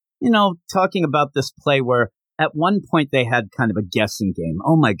 talking about this play where at one point they had kind of a guessing game.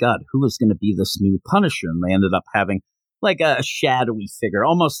 Oh my God, who is going to be this new Punisher? And they ended up having like a shadowy figure,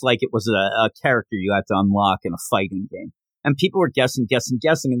 almost like it was a character you had to unlock in a fighting game. And people were guessing,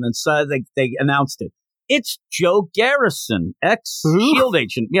 and then suddenly they announced it. It's Joe Garrison, ex-SHIELD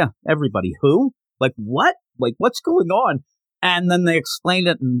agent. Yeah, everybody. Who? Like, what? Like, what's going on? And then they explained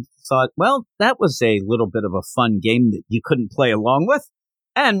it and thought, well, that was a little bit of a fun game that you couldn't play along with.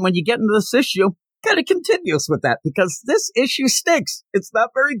 And when you get into this issue, kind of continues with that because this issue stinks. It's not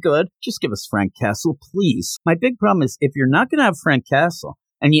very good. Just give us Frank Castle, please. My big problem is if you're not going to have Frank Castle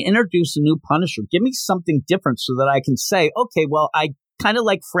and you introduce a new Punisher, give me something different so that I can say, okay, well, I kind of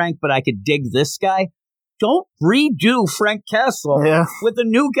like Frank, but I could dig this guy. Don't redo Frank Castle with a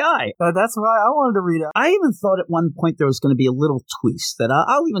new guy. That's why I wanted to read it. I even thought at one point there was going to be a little twist that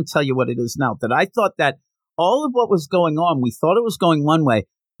I'll even tell you what it is now, that I thought that all of what was going on, we thought it was going one way,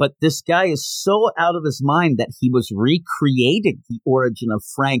 but this guy is so out of his mind that he was recreating the origin of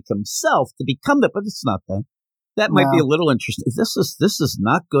Frank himself to become that, but it's not that. That might be a little interesting. This is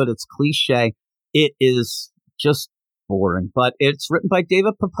not good. It's cliche. It is just boring, but it's written by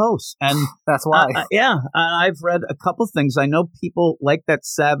David Pepose, and that's why. I've read a couple things. I know people like that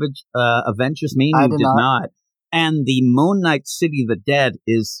Savage Avengers meme. You did not. And the Moon Knight City of the Dead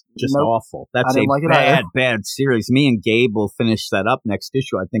is just awful. That's a bad series. Me and Gabe will finish that up next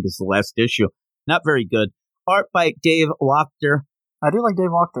issue. I think is the last issue. Not very good. Art by Dave Wachter. I do like Dave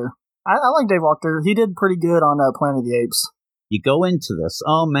Wachter. I like Dave Wachter. He did pretty good on Planet of the Apes. You go into this.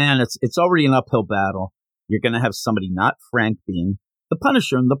 Oh man, it's already an uphill battle. You're going to have somebody not Frank being the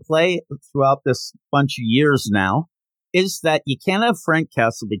Punisher. And the play throughout this bunch of years now is that you can't have Frank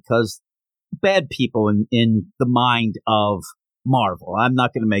Castle because bad people in the mind of Marvel. I'm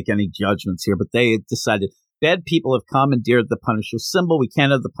not going to make any judgments here, but they decided bad people have commandeered the Punisher symbol. We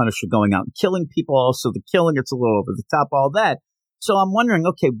can't have the Punisher going out and killing people. Also, the killing, it's a little over the top, all that. So I'm wondering,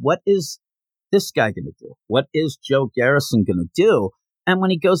 okay, what is this guy going to do? What is Joe Garrison going to do? And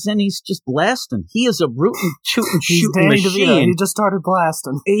when he goes in, he's just blasting. He is a rootin', shooting machine. He just started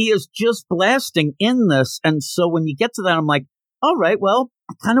blasting. He is just blasting in this. And so when you get to that, I'm like, all right, well,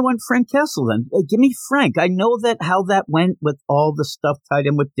 I kind of want Frank Castle then. Hey, give me Frank. I know that how that went with all the stuff tied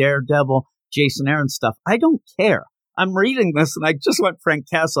in with Daredevil, Jason Aaron stuff. I don't care. I'm reading this and I just want Frank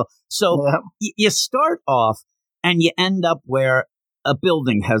Castle. So you start off and you end up where a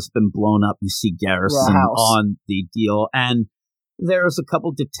building has been blown up. You see Garrison on the deal, and there's a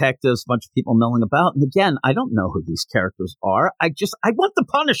couple detectives, a bunch of people milling about. And again, I don't know who these characters are. I want the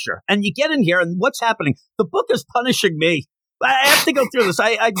Punisher. And you get in here and what's happening? The book is punishing me. I have to go through this.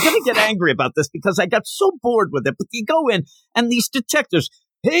 I'm going to get angry about this because I got so bored with it. But you go in and these detectives,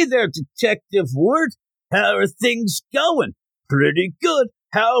 hey there, Detective Ward. How are things going? Pretty good.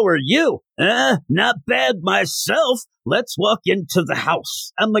 How are you? Not bad myself. Let's walk into the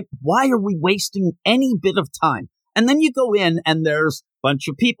house. I'm like, why are we wasting any bit of time? And then you go in and there's a bunch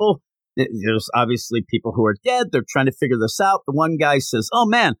of people. There's obviously people who are dead. They're trying to figure this out. The one guy says, oh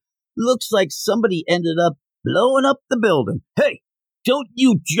man, looks like somebody ended up blowing up the building. Hey, don't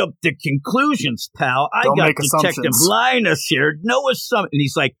you jump to conclusions, pal. I got Detective Linus here. No assumption. And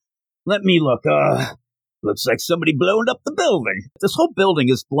he's like, let me look. Looks like somebody blown up the building. This whole building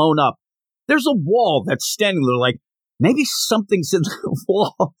is blown up. There's a wall that's standing there like, maybe something's in the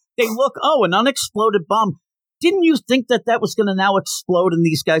wall. They look, oh, an unexploded bomb. Didn't you think that was going to now explode and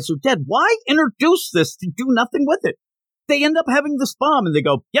these guys are dead? Why introduce this to do nothing with it? They end up having this bomb and they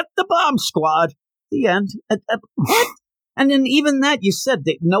go, get the bomb squad. The end. What? And then even that, you said,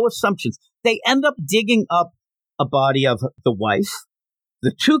 no assumptions. They end up digging up a body of the wife,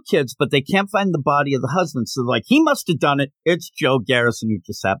 the two kids, but they can't find the body of the husband. So they're like, he must have done it. It's Joe Garrison, who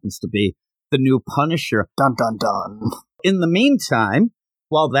just happens to be the new Punisher. Dun, dun, dun. In the meantime,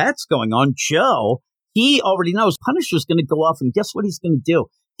 while that's going on, Joe, he already knows Punisher's going to go off, and guess what he's going to do?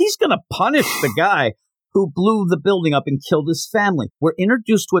 He's going to punish the guy who blew the building up and killed his family. We're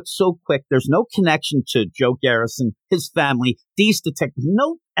introduced to it so quick. There's no connection to Joe Garrison, his family, these detectives,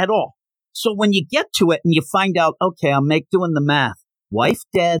 no at all. So when you get to it and you find out, okay, I'm doing the math. Wife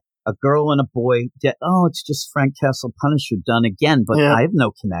dead, a girl and a boy dead. Oh, it's just Frank Castle Punisher done again, but I have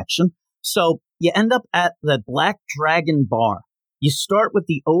no connection. So you end up at the Black Dragon Bar. You start with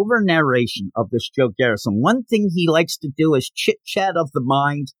the over-narration of this Joe Garrison. One thing he likes to do is chit-chat of the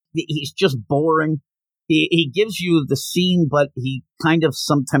mind. He's just boring. He gives you the scene, but he kind of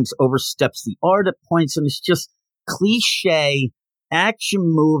sometimes oversteps the art at points, and it's just cliche action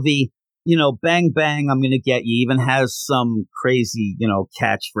movie. You know, bang, bang, I'm going to get you. Even has some crazy,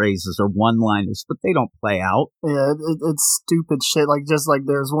 catchphrases or one-liners, but they don't play out. Yeah, it's stupid shit. Like, just like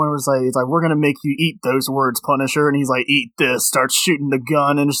there's one where it's like, we're going to make you eat those words, Punisher. And he's like, eat this, starts shooting the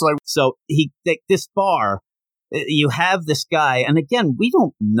gun. And it's like. So this bar, you have this guy. And again, we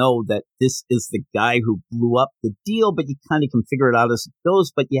don't know that this is the guy who blew up the deal, but you kind of can figure it out as it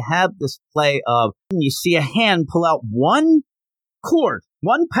goes. But you have this play of, you see a hand pull out one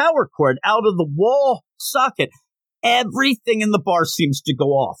power cord out of the wall socket. everything in the bar seems to go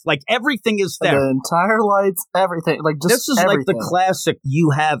off. Like, everything is there. The entire lights, everything. Like, just this is everything. Like the classic,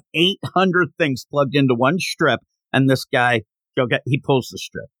 you have 800 things plugged into one strip, and this guy, he pulls the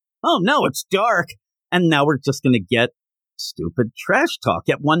strip. Oh, no, it's dark. And now we're just going to get stupid trash talk.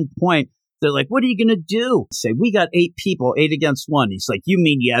 At one point, they're like, what are you going to do? Say, we got 8 people, 8 against 1. He's like, you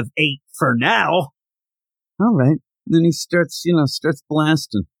mean you have 8 for now? All right. Then he starts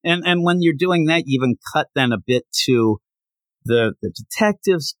blasting. And when you're doing that, you even cut then a bit to the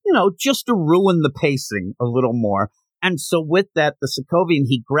detectives, just to ruin the pacing a little more. And so with that, the Sokovian,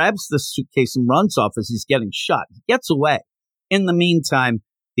 he grabs the suitcase and runs off as he's getting shot. He gets away. In the meantime,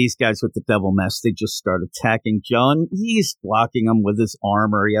 these guys with the devil mask, they just start attacking Joe, and he's blocking them with his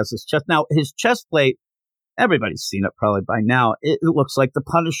armor. He has his chest. Now, his chest plate, everybody's seen it probably by now. It looks like the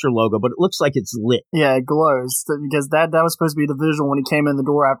Punisher logo, but it looks like it's lit. Yeah, it glows. Because that was supposed to be the visual when he came in the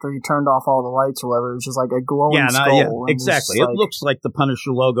door after he turned off all the lights or whatever. It was just like a glowing skull. Yeah, exactly. It looks like the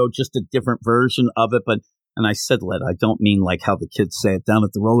Punisher logo, just a different version of it, but... And I said lit. I don't mean like how the kids say it down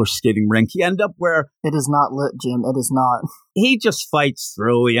at the roller skating rink. You end up where... It is not lit, Jim. It is not. He just fights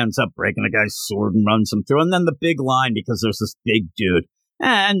through. He ends up breaking a guy's sword and runs him through. And then the big line, because there's this big dude.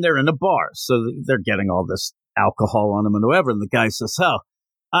 And they're in a bar. So they're getting all this alcohol on him and whatever. And the guy says, oh,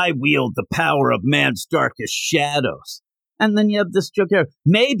 I wield the power of man's darkest shadows. And then you have this joke here.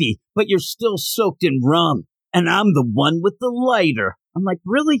 Maybe, but you're still soaked in rum. And I'm the one with the lighter. I'm like,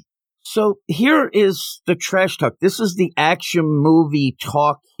 really? So here is the trash talk. This is the action movie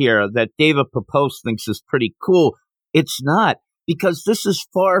talk here that David Popos thinks is pretty cool. It's not, because this is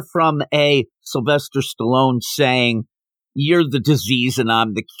far from a Sylvester Stallone saying, you're the disease and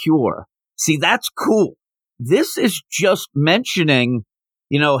I'm the cure. See, that's cool. This is just mentioning,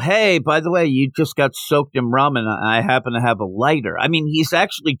 hey, by the way, you just got soaked in rum and I happen to have a lighter. I mean, he's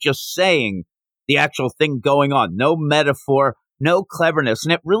actually just saying the actual thing going on. No metaphor. No cleverness,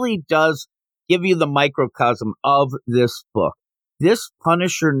 and it really does give you the microcosm of this book. This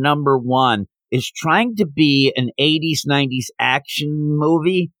Punisher #1 is trying to be an 80s, 90s action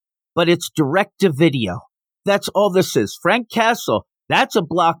movie, but it's direct-to-video. That's all this is. Frank Castle, that's a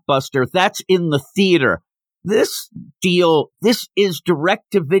blockbuster. That's in the theater. This is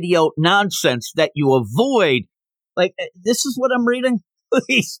direct-to-video nonsense that you avoid. Like, this is what I'm reading?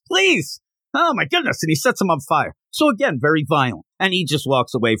 Please. Oh, my goodness. And he sets them on fire. So, again, very violent. And he just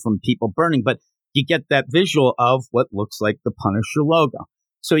walks away from people burning. But you get that visual of what looks like the Punisher logo.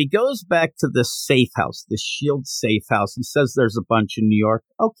 So he goes back to this safe house, this Shield safe house. He says there's a bunch in New York.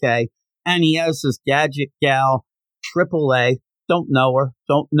 Okay. And he has this gadget gal, AAA. Don't know her.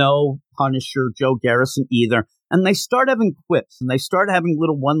 Don't know Punisher, Joe Garrison either. And they start having quips and they start having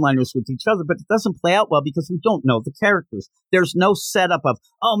little one-liners with each other. But it doesn't play out well because we don't know the characters. There's no setup of,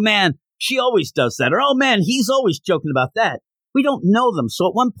 oh, man, she always does that. Or, oh, man, he's always joking about that. We don't know them. So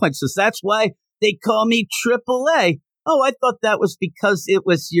at one point says, that's why they call me AAA. Oh, I thought that was because it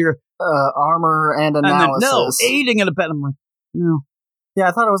was your... armor and analysis. And then, no, aiding and abetting. I'm like, no. Yeah,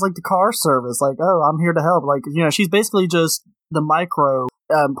 I thought it was like the car service. Like, oh, I'm here to help. Like, she's basically just the micro.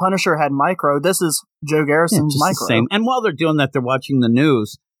 Punisher had micro. This is Joe Garrison's micro. The same. And while they're doing that, they're watching the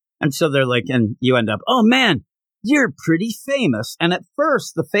news. And so they're like, and you end up, oh, man, you're pretty famous. And at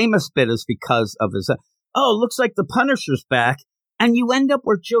first, the famous bit is because of his, looks like the Punisher's back. And you end up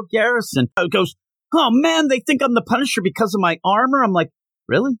where Joe Garrison goes, oh, man, they think I'm the Punisher because of my armor. I'm like,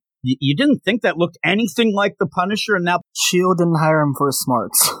 really? You didn't think that looked anything like the Punisher? And now S.H.I.E.L.D. didn't hire him for his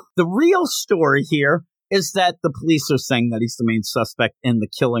smarts. The real story here is that the police are saying that he's the main suspect in the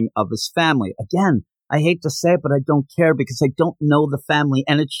killing of his family. Again, I hate to say it, but I don't care because I don't know the family,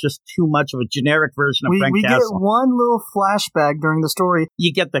 and it's just too much of a generic version of Frank Castle. We get one little flashback during the story.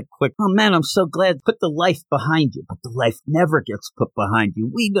 You get that quick, oh man, I'm so glad. Put the life behind you, but the life never gets put behind you.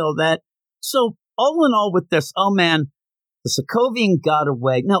 We know that. So all in all with this, oh man, the Sokovian got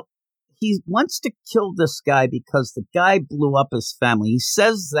away. Now, he wants to kill this guy because the guy blew up his family. He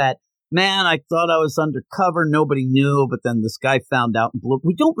says that, man, I thought I was undercover. Nobody knew, but then this guy found out and blew up.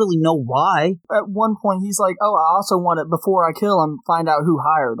 We don't really know why. At one point, he's like, oh, I also want to, before I kill him, find out who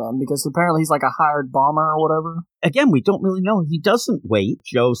hired him, because apparently he's like a hired bomber or whatever. Again, we don't really know. He doesn't wait.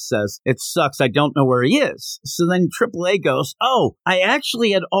 Joe says, it sucks. I don't know where he is. So then AAA goes, oh, I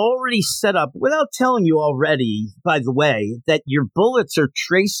actually had already set up, without telling you already, by the way, that your bullets are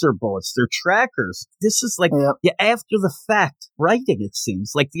tracer bullets. They're trackers. This is like after the fact writing, it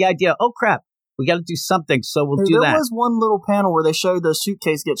seems. Like the idea, oh crap, We got to do something, so we'll do that. There was one little panel where they showed the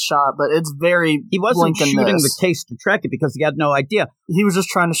suitcase get shot, but it's very He wasn't shooting the case to track it because he had no idea. He was just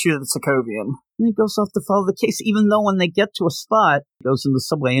trying to shoot at the Sokovian. And he goes off to follow the case, even though when they get to a spot, he goes in the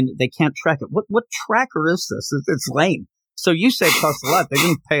subway and they can't track it. What tracker is this? It's lame. So you say it costs a lot. They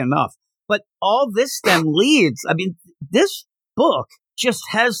didn't pay enough. But all this then leads, I mean, this book just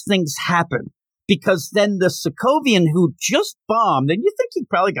has things happen. Because then the Sokovian who just bombed, and you think he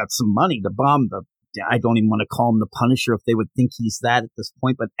probably got some money to bomb I don't even want to call him the Punisher if they would think he's that at this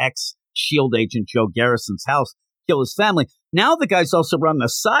point, but ex-SHIELD agent Joe Garrison's house, kill his family. Now the guy's also running a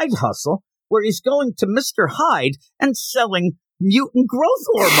side hustle where he's going to Mr. Hyde and selling mutant growth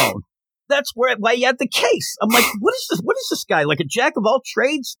hormone. That's why he had the case. I'm like, what is this? What is this guy? Like a jack of all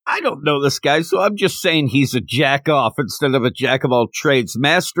trades? I don't know this guy, so I'm just saying he's a jack off instead of a jack of all trades,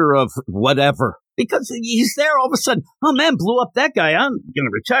 master of whatever. Because he's there all of a sudden. Oh man, blew up that guy. I'm going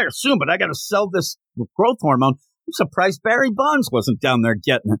to retire soon, but I got to sell this growth hormone. I'm surprised Barry Bonds wasn't down there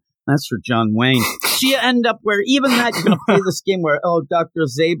getting it. That's for John Wayne. So you end up where even that you're going to play this game where, oh, Dr.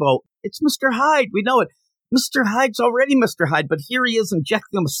 Zabo, it's Mr. Hyde. We know it. Mr. Hyde's already Mr. Hyde, but here he is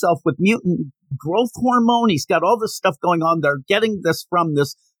injecting himself with mutant growth hormone. He's got all this stuff going on. They're getting this from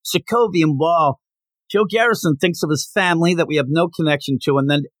this Sokovian wall. Joe Garrison thinks of his family that we have no connection to. And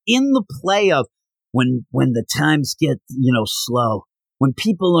then in the play of when the times get, slow, when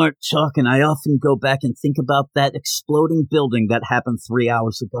people aren't talking, I often go back and think about that exploding building that happened 3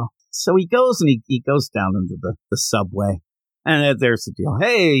 hours ago. So he goes and he goes down into the subway. And there's the deal.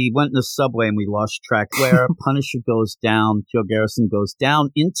 Hey, he went in the subway and we lost track where Punisher goes down. Joe Garrison goes down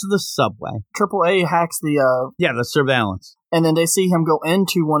into the subway. AAA hacks the surveillance. And then they see him go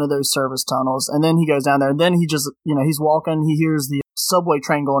into one of those service tunnels. And then he goes down there. And then he just, he's walking. He hears the subway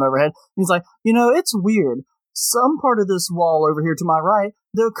train going overhead. And he's like, it's weird. Some part of this wall over here to my right,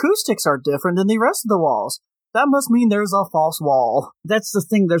 the acoustics are different than the rest of the walls. That must mean there's a false wall. That's the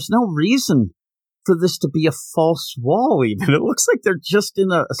thing. There's no reason for this to be a false wall even. It looks like they're just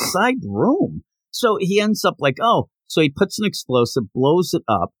in a side room. So he ends up like, so he puts an explosive, blows it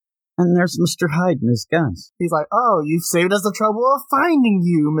up, and there's Mr. Hyde and his guns. He's like, you've saved us the trouble of finding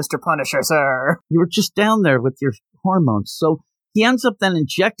you, Mr. Punisher, sir. You were just down there with your hormones. So he ends up then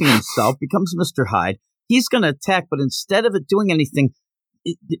injecting himself, becomes Mr. Hyde. He's going to attack, but instead of it doing anything,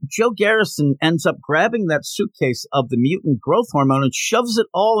 Joe Garrison ends up grabbing that suitcase of the mutant growth hormone and shoves it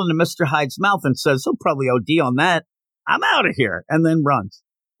all into Mr. Hyde's mouth and says, he'll probably OD on that. I'm out of here. And then runs.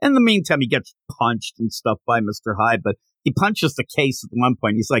 In the meantime, he gets punched and stuff by Mr. Hyde, but he punches the case at one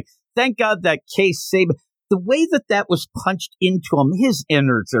point. He's like, thank God that case saved. The way that was punched into him, his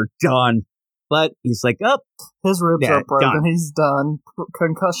innards are done. But he's like, his ribs are broken. Done. He's done.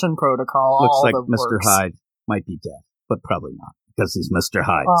 Concussion protocol. Looks like Mr. Hyde might be dead, but probably not. Because he's Mr.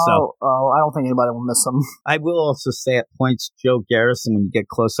 Hyde. I don't think anybody will miss him. I will also say at points, Joe Garrison, when you get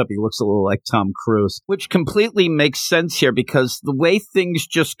close up, he looks a little like Tom Cruise, which completely makes sense here because the way things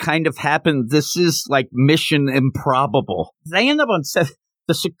just kind of happen, this is like mission improbable. They end up on set.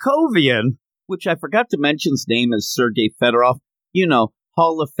 The Sokovian, which I forgot to mention his name is Sergei Fedorov,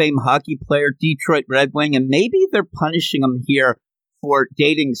 Hall of Fame hockey player, Detroit Red Wing, and maybe they're punishing him here for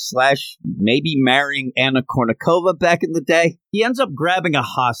dating / maybe marrying Anna Kournikova back in the day. He ends up grabbing a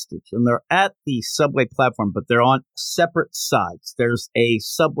hostage, and they're at the subway platform, but they're on separate sides. There's a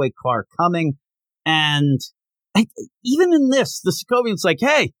subway car coming, and even in this, the Sokovian's like,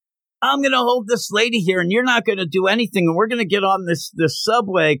 hey, I'm going to hold this lady here, and you're not going to do anything, and we're going to get on this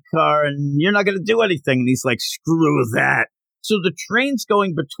subway car, and you're not going to do anything. And he's like, screw that. So the train's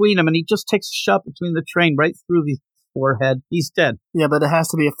going between them, and he just takes a shot between the train right through the forehead. He's dead. Yeah, but it has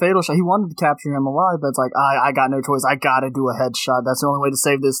to be a fatal shot. He wanted to capture him alive, but it's like, I got no choice. I gotta do a headshot. That's the only way to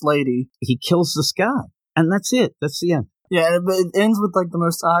save this lady. He kills this guy, and that's it. That's the end. Yeah, but it ends with like the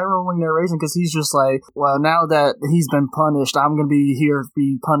most eye-rolling narration because he's just like, well, now that he's been punished, I'm gonna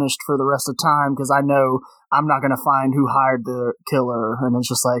be punished for the rest of time because I know I'm not gonna find who hired the killer. And it's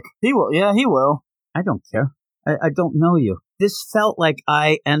just like, he will. Yeah, he will. I don't care. I don't know you. This felt like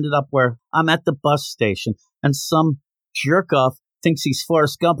I ended up where I'm at the bus station and some jerk-off thinks he's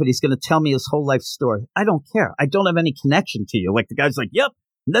Forrest Gump and he's going to tell me his whole life story. I don't care. I don't have any connection to you. Like the guy's like, yep,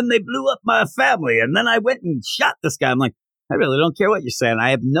 and then they blew up my family and then I went and shot this guy. I'm like, I really don't care what you're saying. I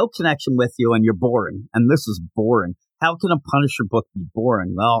have no connection with you and you're boring. And this is boring. How can a Punisher book be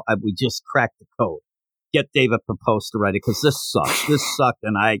boring? Well, we just cracked the code. Get David Propose to write it because this sucks. This sucked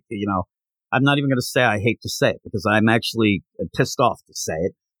and I'm not even going to say I hate to say it because I'm actually pissed off to say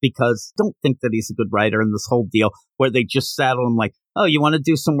it because I don't think that he's a good writer in this whole deal where they just saddle him like, oh, you want to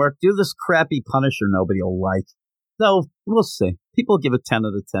do some work? Do this crappy Punisher nobody will like. Though, we'll see. People give it 10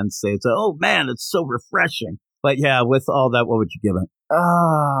 out of 10, say it's, oh man, it's so refreshing. But yeah, with all that, what would you give it?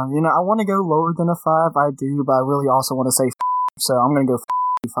 I want to go lower than a 5. I do, but I really also want to say so I'm going to go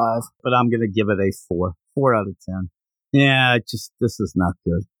 5. But I'm going to give it a 4. 4 out of 10. Yeah, this is not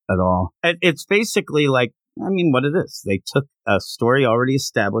good at all. It's basically like, what it is. They took a story already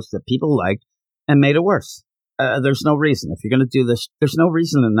established that people liked and made it worse. There's no reason. If you're going to do this, there's no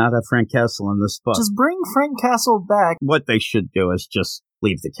reason to not have Frank Castle in this book. Just bring Frank Castle back. What they should do is just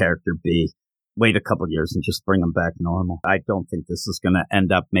leave the character be. Wait a couple years and just bring him back normal. I don't think this is going to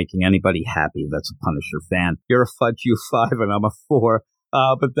end up making anybody happy that's a Punisher fan. You're a fudge, you 5, and I'm a 4.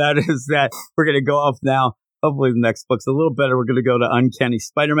 But that is that. We're going to go off now. Hopefully the next book's a little better. We're going to go to Uncanny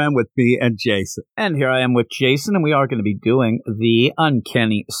Spider-Man with me and Jason. And here I am with Jason, and we are going to be doing the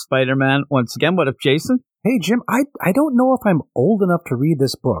Uncanny Spider-Man. Once again, what up, Jason? Hey, Jim, I don't know if I'm old enough to read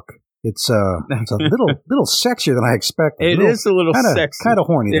this book. It's a little sexier than I expected. It is a little sexy. Kind of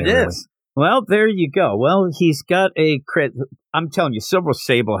horny. It is. Really. Well, there you go. Well, he's got a crit. I'm telling you, Silver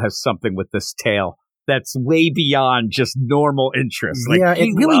Sable has something with this tale that's way beyond just normal interest. Like, yeah, it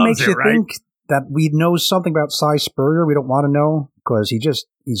really makes you think that we know something about Cy Spurrier we don't want to know, because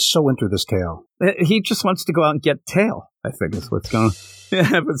he's so into this tale. He just wants to go out and get tail, I think is what's going on.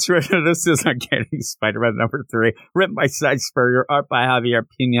 Yeah, but this is Uncanny Spider-Man number 3, written by Cy Spurrier, art by Javier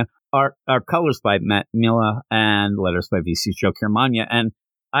Pina, art colors by Matt Milla, and letters by VC Joe Caramagna. And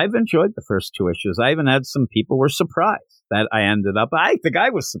I've enjoyed the first 2 issues. I even had some people were surprised that I ended up. I think I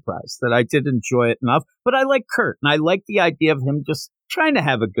was surprised that I did enjoy it enough. But I like Kurt, and I like the idea of him just trying to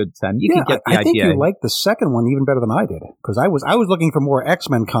have a good time. You can get the idea. I think you liked the second one even better than I did, because I was looking for more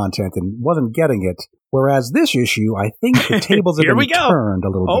X-Men content and wasn't getting it. Whereas this issue, I think the tables have been turned a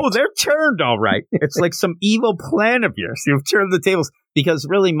little bit. Oh, they're turned all right. It's like some evil plan of yours. You've turned the tables, because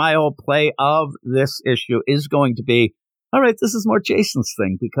really my whole play of this issue is going to be, all right, this is more Jason's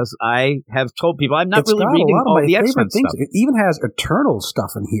thing, because I have told people I'm not really reading all the X-Men stuff. It even has Eternals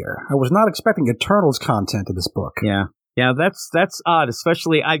stuff in here. I was not expecting Eternals content in this book. Yeah, that's odd.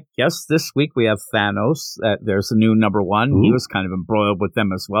 Especially, I guess this week we have Thanos. There's a new number 1. Ooh. He was kind of embroiled with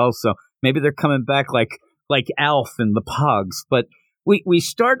them as well. So maybe they're coming back like Alf and the Pogs. But we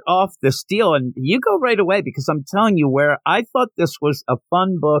start off this deal, and you go right away, because I'm telling you, where I thought this was a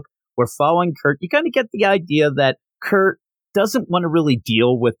fun book, we're following Kurt. You kind of get the idea that Kurt doesn't want to really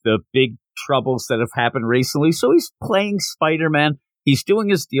deal with the big troubles that have happened recently. So he's playing Spider-Man. He's doing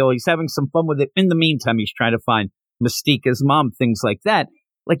his deal. He's having some fun with it. In the meantime, he's trying to find Mystique, his mom, things like that.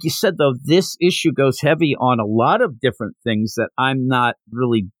 Like you said, though, this issue goes heavy on a lot of different things that I'm not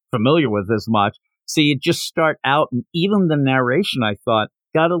really familiar with as much. So you just start out, and even the narration, I thought,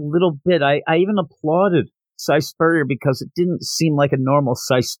 got a little bit. I even applauded Cy Spurrier, because it didn't seem like a normal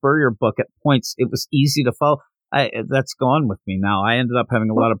Cy Spurrier book at points. It was easy to follow. That's gone with me now. I ended up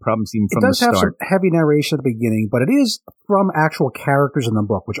having a lot of problems even from the start. It does have some heavy narration at the beginning, but it is from actual characters in the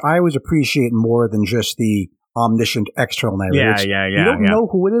book, which I always appreciate more than just the omniscient external narrator. Yeah. You don't know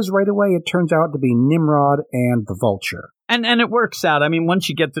who it is right away. It turns out to be Nimrod and the Vulture. And it works out. I mean, once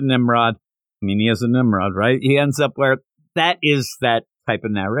you get to Nimrod, he is a Nimrod, right? He ends up where that is that type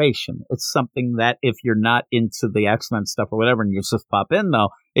of narration. It's something that if you're not into the X-Men stuff or whatever, and you just pop in, though,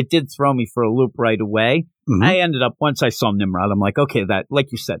 it did throw me for a loop right away. Mm-hmm. I ended up, once I saw Nimrod, I'm like, okay, that,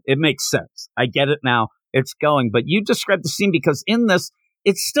 like you said, it makes sense. I get it now. It's going. But you described the scene, because in this,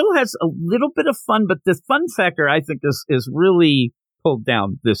 it still has a little bit of fun, but the fun factor, I think, is really pulled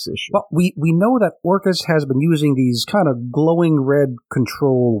down this issue. Well, we know that Orcus has been using these kind of glowing red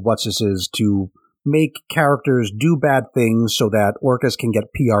control what's-this-is to make characters do bad things so that Orcus can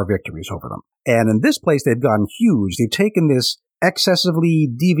get PR victories over them. And in this place, they've gone huge. They've taken this excessively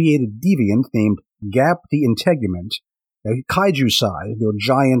deviated deviant named Gap the Integument, kaiju size,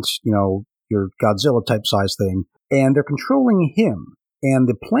 giant, your Godzilla type size thing, and they're controlling him. And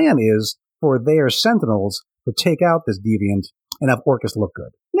the plan is for their Sentinels to take out this deviant and have Orcus look good.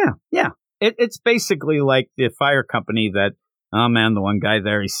 Yeah. It's basically like the fire company that, oh man, the one guy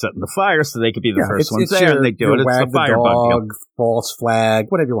there, he's setting the fire so they could be the first ones there, and they do it. It's the firebug. False flag,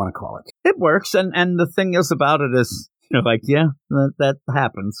 whatever you want to call it. It works, and the thing is about it is, that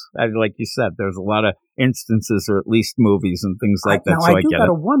happens. Like you said, there's a lot of instances, or at least movies and things like that, so I get it. I do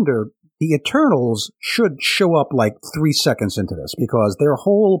gotta wonder, the Eternals should show up like 3 seconds into this, because their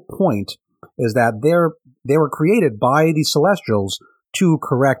whole point is that they were created by the Celestials to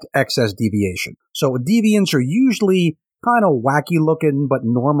correct excess deviation. So deviants are usually kind of wacky looking but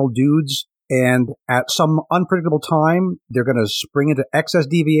normal dudes, and at some unpredictable time, they're going to spring into excess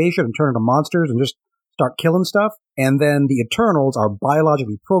deviation and turn into monsters and just start killing stuff. And then the Eternals are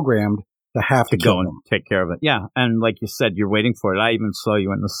biologically programmed to have to go kill and them. Take care of it. Yeah, and like you said, you're waiting for it. I even saw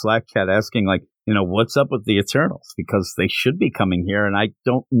you in the Slack chat asking, like, what's up with the Eternals? Because they should be coming here, and I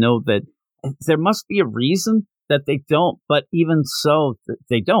don't know that there must be a reason that they don't, but even so,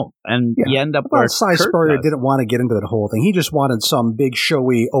 they don't. And you end up where Cy Spurrier didn't want to get into that whole thing. He just wanted some big,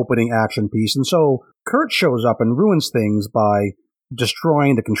 showy opening action piece. And so Kurt shows up and ruins things by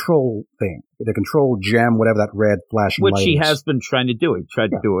destroying the control thing, the control gem, whatever that red flashing light is. Which he has been trying to do. He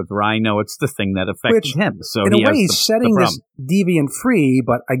tried to do it with Rhino. It's the thing that affected him. So in a way, he's setting this deviant free,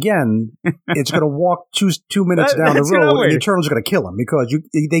 but again, it's going to walk two minutes down the road, and the Eternals are going to kill him because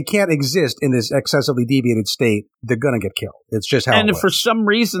they can't exist in this excessively deviated state. They're going to get killed. It's just how it works. For some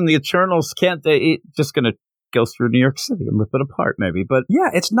reason, the Eternals can't. They're just going to go through New York City and rip it apart, maybe. But yeah,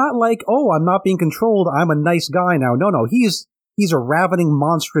 it's not like, oh, I'm not being controlled. I'm a nice guy now. No, he's a ravening,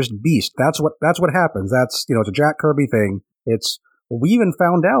 monstrous beast. That's what happens. That's, it's a Jack Kirby thing. We even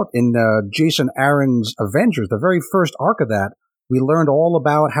found out in Jason Aaron's Avengers, the very first arc of that, we learned all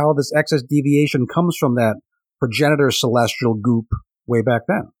about how this excess deviation comes from that progenitor celestial goop way back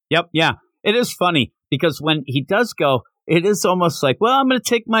then. Yep, yeah. It is funny because when he does go, it is almost like, well, I'm going to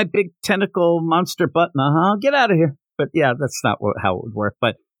take my big tentacle monster button. Get out of here. But yeah, that's not how it would work.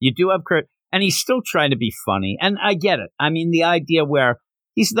 But you do have Kurt. And he's still trying to be funny. And I get it. I mean, the idea where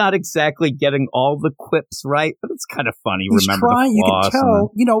he's not exactly getting all the quips right, but it's kind of funny. He's trying. You can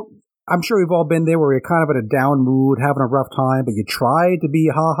tell, I'm sure we've all been there where you're kind of in a down mood, having a rough time, but you try to be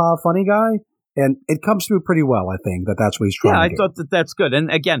ha-ha funny guy. And it comes through pretty well, I think, that's what he's trying to do. Yeah, I thought that's good.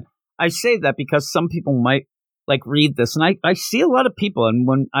 And again, I say that because some people might read this. And I see a lot of people, and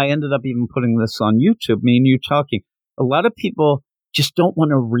when I ended up even putting this on YouTube, me and you talking, a lot of people just don't want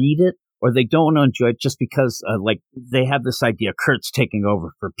to read it. Or they don't want to enjoy it just because, they have this idea Kurt's taking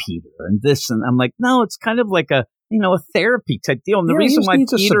over for Peter and this. And I'm like, no, it's kind of like a therapy type deal. And the reason why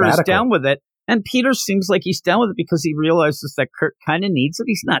Peter is down with it, and Peter seems like he's down with it because he realizes that Kurt kind of needs it.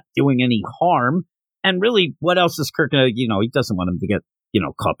 He's not doing any harm. And really, what else is Kurt going to, he doesn't want him to get,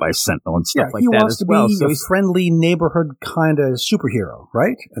 caught by a sentinel and stuff like that as well. He wants to be a friendly neighborhood kind of superhero,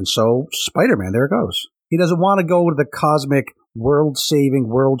 right? And so Spider-Man, there it goes. He doesn't want to go to the cosmic world-saving,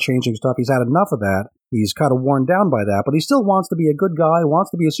 world-changing stuff. He's had enough of that. He's kind of worn down by that, but he still wants to be a good guy,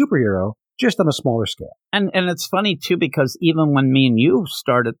 wants to be a superhero, just on a smaller scale. And it's funny, too, because even when me and you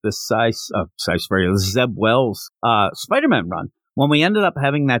started this Zeb Wells Spider-Man run, when we ended up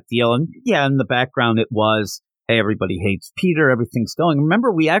having that deal, and yeah, in the background it was, hey, everybody hates Peter, everything's going. Remember,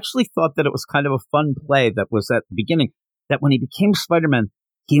 we actually thought that it was kind of a fun play that was at the beginning, that when he became Spider-Man,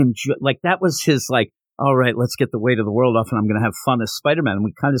 he enjoyed, that was his, all right, let's get the weight of the world off and I'm going to have fun as Spider-Man. And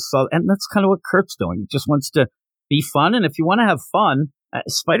we kind of saw, and that's kind of what Kurt's doing. He just wants to be fun. And if you want to have fun,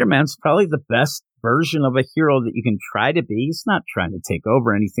 Spider-Man's probably the best version of a hero that you can try to be. He's not trying to take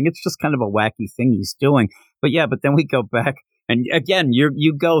over anything. It's just kind of a wacky thing he's doing. But yeah, but then we go back and again,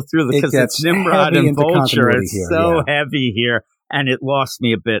 you go through because it's Nimrod and Vulture. It's heavy here and it lost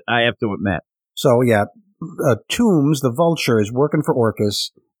me a bit, I have to admit. So yeah, Toombs, the Vulture, is working for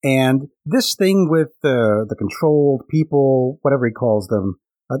Orcus. And this thing with the controlled people, whatever he calls them,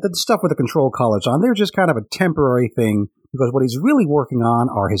 the stuff with the control collars on, they're just kind of a temporary thing because what he's really working on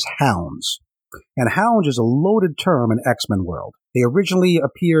are his hounds. And hounds is a loaded term in X-Men world. They originally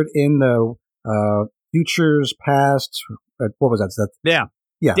appeared in the Futures Past. What was that?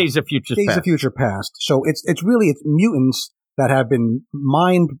 Yeah. Days of Future Past. So it's mutants that have been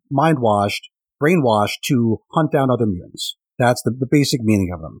brainwashed to hunt down other mutants. That's the basic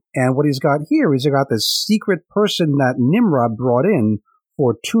meaning of them. And what he's got here is he's got this secret person that Nimrod brought in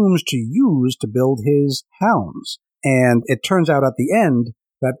for Toombs to use to build his hounds. And it turns out at the end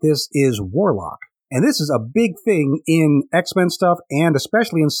that this is Warlock. And this is a big thing in X-Men stuff and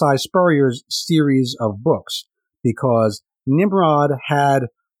especially in Cy Spurrier's series of books because Nimrod had...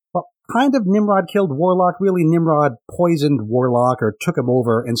 Nimrod killed Warlock. Really, Nimrod poisoned Warlock or took him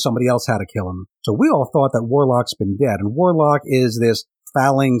over and somebody else had to kill him. So we all thought that Warlock's been dead. And Warlock is this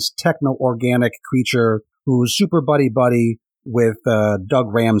phalanx techno-organic creature who's super buddy-buddy with Doug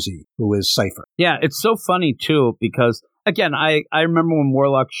Ramsey, who is Cypher. Yeah, it's so funny, too, because, again, I remember when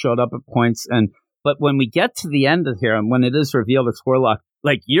Warlock showed up at points, but when we get to the end of here and when it is revealed it's Warlock,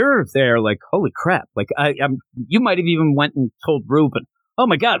 you're there holy crap. You might have even went and told Ruben, oh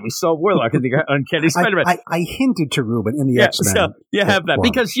my God, we saw Warlock in the Uncanny Spider-Man. I hinted to Ruben in the X-Men. So you have that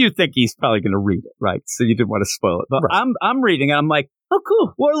because you think he's probably going to read it, right? So you didn't want to spoil it. But right. I'm reading it. I'm like, oh,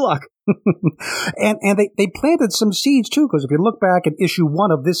 cool, Warlock. and they planted some seeds too, because if you look back at issue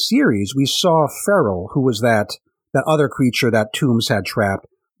 1 of this series, we saw Feral, who was that other creature that Toombs had trapped.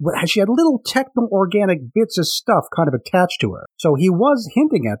 she had little techno-organic bits of stuff kind of attached to her. So he was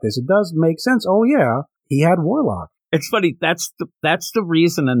hinting at this. It does make sense. Oh, yeah, he had Warlock. It's funny. That's the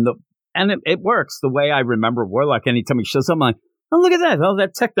reason, and it works the way I remember Warlock. Anytime he shows up, I'm like, oh, look at that. Oh,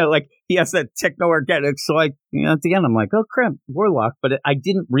 that techno, like he has that techno organic. So at the end, I'm like, oh crap, Warlock. But I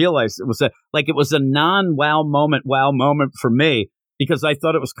didn't realize it was a non-wow moment for me, because I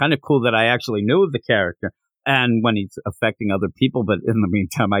thought it was kind of cool that I actually knew the character and when he's affecting other people. But in the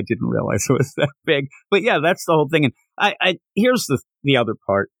meantime, I didn't realize it was that big. But yeah, that's the whole thing. And I here's the other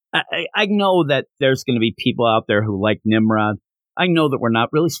part. I know that there's going to be people out there who like Nimrod. I know that we're not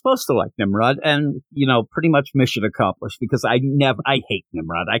really supposed to like Nimrod, and, pretty much mission accomplished, because I hate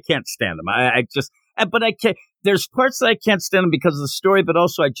Nimrod. I can't stand him. But I can't, there's parts that I can't stand him because of the story, but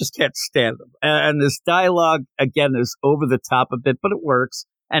also I just can't stand him. And this dialogue, again, is over the top a bit, but it works.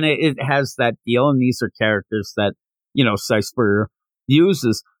 And it has that deal. And these are characters that, Sicebur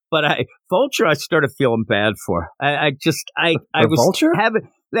uses. But Vulture, I started feeling bad for. I was Vulture?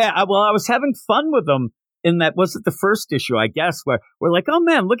 I was having fun with him. In that, was it the first issue, I guess, where we're like, oh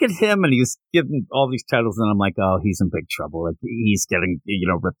man, look at him, and he's given all these titles, and I'm like, oh, he's in big trouble. Like, he's getting,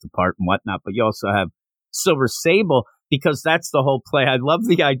 ripped apart and whatnot. But you also have Silver Sable, because that's the whole play. I love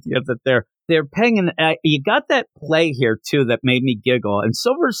the idea that they're paying, you got that play here too that made me giggle. And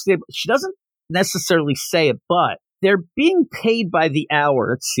Silver Sable, she doesn't necessarily say it, but they're being paid by the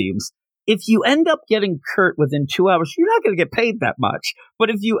hour, it seems. If you end up getting Kurt within 2 hours, you're not going to get paid that much. But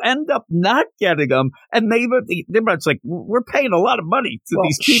if you end up not getting them, and it's like, we're paying a lot of money to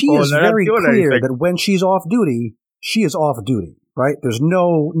these people. She is very clear that when she's off duty, she is off duty, right? There's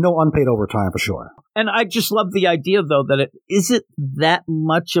no unpaid overtime for sure. And I just love the idea, though, that it isn't that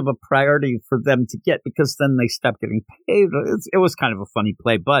much of a priority for them to get, because then they stop getting paid. It was kind of a funny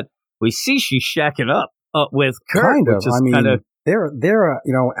play, but we see she's shacking up with Kurt, which is kind of... They're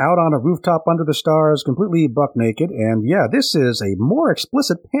out on a rooftop under the stars, completely buck naked, and yeah, this is a more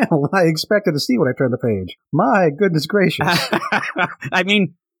explicit panel than I expected to see when I turned the page. My goodness gracious! I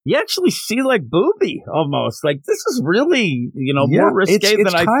mean, you actually see like booby almost. Like, this is really more risque than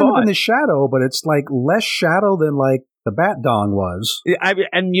I thought. It's kind of in the shadow, but it's like less shadow than like the Bat Dong was.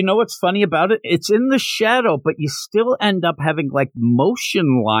 And you know what's funny about it? It's in the shadow, but you still end up having like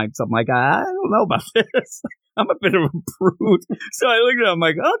motion lines. I'm like, I don't know about this. I'm a bit of a prude. So I looked at it, I'm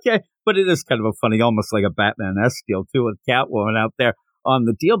like, okay. But it is kind of a funny, almost like a Batman-esque deal, too, with Catwoman out there on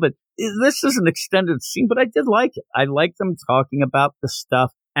the deal. But this is an extended scene, but I did like it. I like them talking about the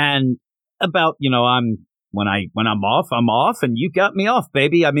stuff and about, when I'm off, and you got me off,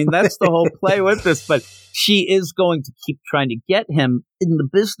 baby. I mean, that's the whole play with this. But she is going to keep trying to get him in the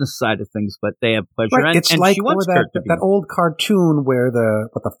business side of things, but they have pleasure. Right. It's like she wants that old cartoon where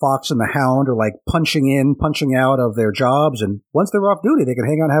the fox and the hound are like punching in, punching out of their jobs, and once they're off duty, they can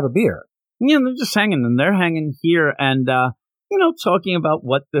hang out and have a beer. Yeah, they're just hanging, and they're hanging here, and talking about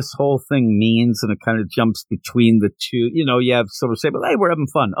what this whole thing means, and it kind of jumps between the two. You have Silver Sable, hey, we're having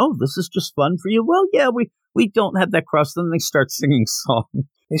fun. Oh, this is just fun for you? Well, yeah, we don't have that cross. Then they start singing songs.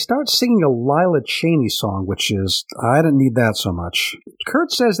 They start singing a Lila Cheney song, which is, I didn't need that so much.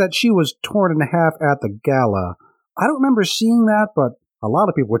 Kurt says that she was torn in half at the gala. I don't remember seeing that, but a lot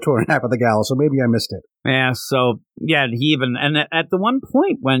of people were torn in half at the gala, so maybe I missed it. Yeah, so, yeah, and at the one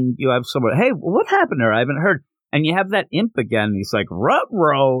point when you have someone, hey, what happened there? I haven't heard. And you have that imp again. He's like,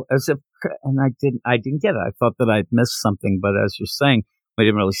 ruh-roh, as if, and I didn't get it. I thought that I'd missed something, but as you're saying, I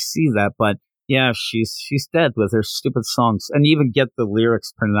didn't really see that. But yeah, she's dead with her stupid songs, and you even get the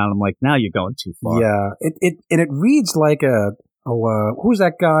lyrics printed out. I'm like, now you're going too far. Yeah, it reads like who's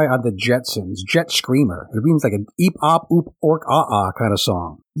that guy on the Jetsons? Jet Screamer. It reads like an eep op oop ork ah kind of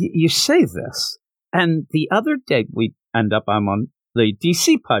song. You say this, and the other day I'm on the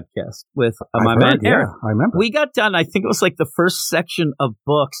DC podcast with my man Eric. Yeah, I remember. We got done, I think it was like the first section of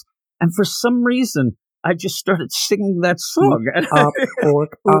books, and for some reason, I just started singing that song. Oh,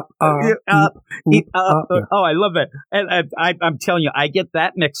 I love it. And I'm telling you, I get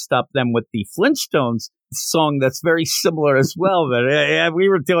that mixed up then with the Flintstones song that's very similar as well. That we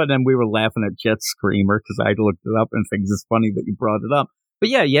were doing, and we were laughing at Jet Screamer because I looked it up and things. It's funny that you brought it up. But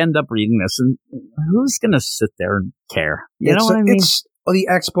yeah, you end up reading this, and who's going to sit there and care? You know what I mean? The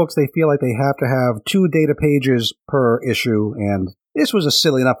X books, they feel like they have to have 2 data pages per issue, and this was a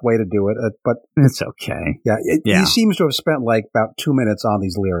silly enough way to do it, but it's okay. Yeah, he seems to have spent like about 2 minutes on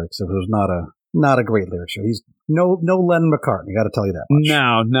these lyrics. It was not a great lyric show. He's no Lennon McCartney. Got to tell you that much.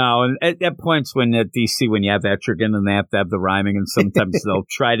 No. And at points when at DC, when you have Etrigan and they have to have the rhyming, and sometimes they'll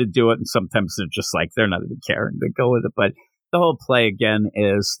try to do it, and sometimes they're just like they're not even caring. They go with it, but the whole play again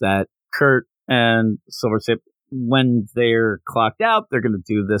is that Kurt and Silver Sable, when they're clocked out, they're going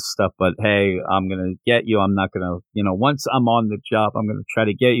to do this stuff. But hey, I'm going to get you. I'm not going to, once I'm on the job, I'm going to try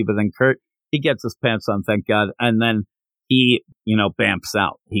to get you. But then Kurt, he gets his pants on, thank God. And then he, bamps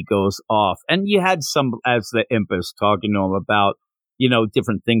out. He goes off. And you had some, as the imp is talking to him about,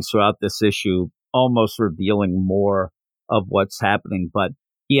 different things throughout this issue, almost revealing more of what's happening. But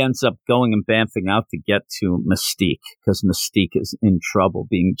he ends up going and bamfing out to get to Mystique, because Mystique is in trouble,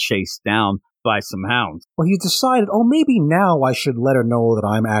 being chased down by some hounds. Well, he's decided, maybe now I should let her know that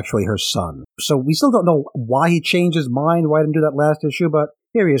I'm actually her son. So we still don't know why he changed his mind, why he didn't do that last issue, but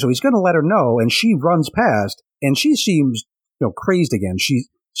here he is. So he's going to let her know, and she runs past, and she seems, crazed again. She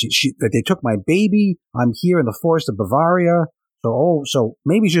they took my baby. I'm here in the forest of Bavaria. So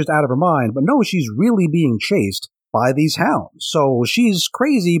maybe she's just out of her mind, but no, she's really being chased by these hounds. So she's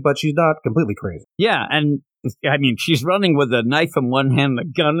crazy, but she's not completely crazy. Yeah, and I mean, she's running with a knife in one hand and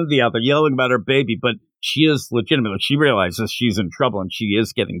a gun in the other, yelling about her baby, but she is legitimately, she realizes she's in trouble and she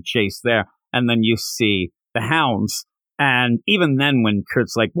is getting chased there. And then you see the hounds. And even then when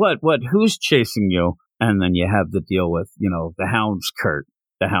Kurt's like, what, who's chasing you? And then you have the deal with, the hounds, Kurt,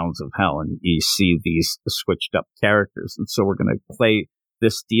 the hounds of hell. And you see these switched up characters. And so we're going to play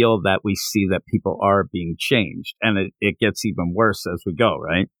this deal that we see that people are being changed. And it gets even worse as we go,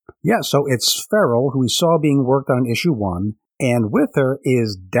 right? Yeah, so it's Feral, who we saw being worked on in issue 1, and with her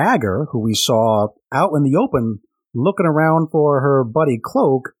is Dagger, who we saw out in the open looking around for her buddy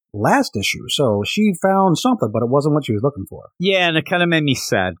Cloak last issue. So she found something, but it wasn't what she was looking for. Yeah, and it kind of made me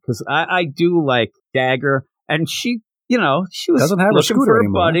sad, because I do like Dagger, and she, she was doesn't have looking her scooter for a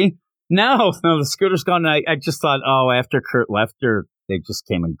anymore. buddy. No, the scooter's gone. I just thought, after Kurt left her, they just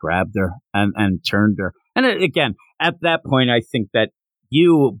came and grabbed her and turned her. And again, at that point, I think that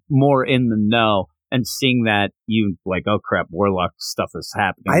you more in the know and seeing that you like, oh crap, Warlock stuff is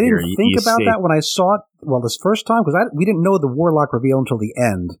happening. I didn't think about that when I saw it. Well, this first time, because we didn't know the Warlock reveal until the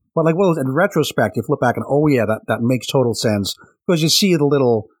end. But in retrospect, you flip back and that makes total sense, because you see the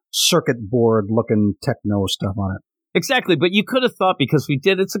little circuit board looking techno stuff on it. Exactly, but you could have thought, because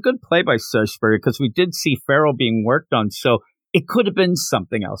it's a good play by Salisbury, because we did see Feral being worked on, so it could have been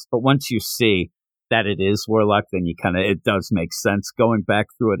something else. But once you see that it is Warlock, then it does make sense going back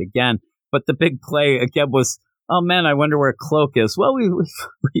through it again. But the big play again was, oh man, I wonder where Cloak is. Well,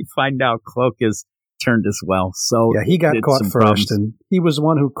 we find out Cloak is turned as well. So yeah, he got caught first, problems. And he was the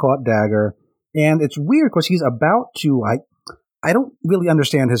one who caught Dagger. And it's weird because he's about to, I don't really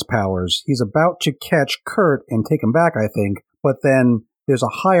understand his powers. He's about to catch Kurt and take him back, I think. But then there's a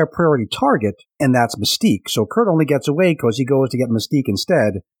higher priority target, and that's Mystique. So Kurt only gets away because he goes to get Mystique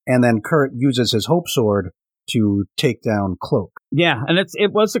instead, and then Kurt uses his Hope Sword to take down Cloak. Yeah, and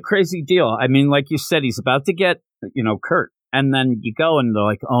it was a crazy deal. I mean, like you said, he's about to get, Kurt. And then you go and they're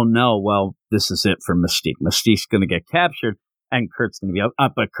like, oh no, well, this is it for Mystique. Mystique's going to get captured, and Kurt's going to be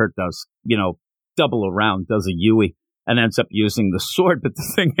up. But Kurt does, double around, does a Yui, and ends up using the sword. But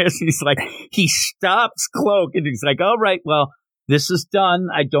the thing is, he stops Cloak, and he's like, all right, well, this is done.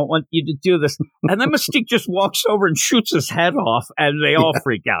 I don't want you to do this. And then Mystique just walks over and shoots his head off, and they all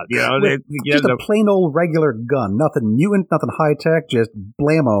freak out. Just a plain old regular gun. Nothing mutant, nothing high-tech, just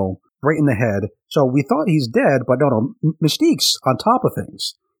blammo right in the head. So we thought he's dead, but no, Mystique's on top of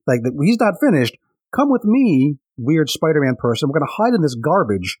things. He's not finished. Come with me, weird Spider-Man person. We're going to hide in this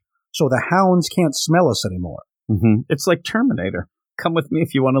garbage so the hounds can't smell us anymore. Mm-hmm. It's like Terminator. Come with me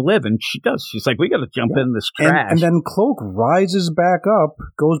if you want to live. And she does. She's like, we got to jump in this trash. And then Cloak rises back up,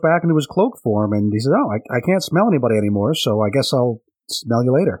 goes back into his cloak form, and he says, oh, I can't smell anybody anymore, so I guess I'll smell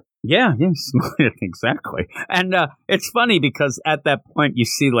you later. Yeah, exactly. And it's funny because at that point you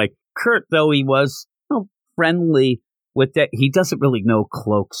see, Kurt, though he was friendly with that, he doesn't really know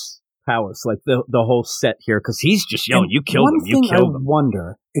Cloak's powers, the whole set here, because he's just yelling, you killed him, you killed him. One thing I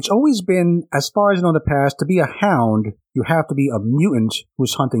wonder, it's always been, as far as I know in the past, to be a hound, you have to be a mutant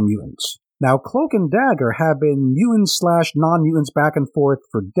who's hunting mutants. Now, Cloak and Dagger have been mutants/non-mutants back and forth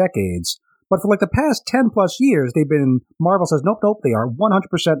for decades, but for the past 10 plus years, they've been, Marvel says, nope, they are 100%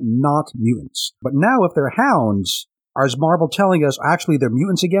 not mutants. But now if they're hounds, is Marvel telling us actually they're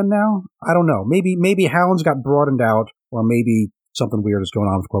mutants again now? I don't know. Maybe hounds got broadened out, or maybe something weird is going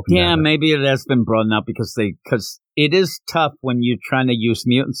on with Cloak and Dagger. Yeah, maybe it has been broadened out because it is tough when you're trying to use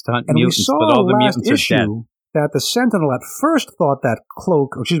mutants to hunt mutants, but all the mutants are dead. That the Sentinel at first thought that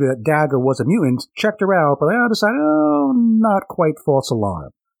that Dagger was a mutant, checked her out, but I decided, not quite, false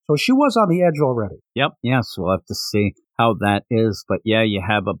alarm. So she was on the edge already. Yep, yes, we'll have to see how that is. But yeah, you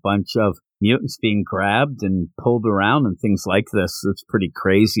have a bunch of mutants being grabbed and pulled around and things like this. It's pretty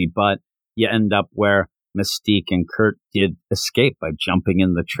crazy, but you end up where Mystique and Kurt did escape by jumping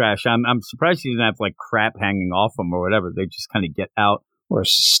in the trash. I'm surprised he didn't have like crap hanging off him or whatever. They just kind of get out. Or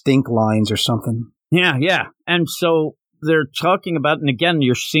stink lines or something. Yeah. And so they're talking about, and again,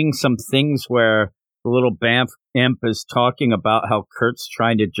 you're seeing some things where the little Banff imp is talking about how Kurt's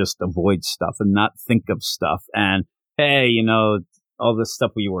trying to just avoid stuff and not think of stuff. And hey, all this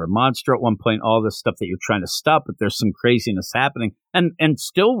stuff where you were a monster at one point, all this stuff that you're trying to stop, but there's some craziness happening. And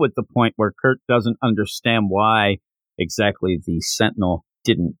still with the point where Kurt doesn't understand why exactly the Sentinel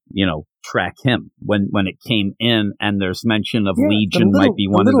didn't, track him when it came in, and there's mention of Legion might be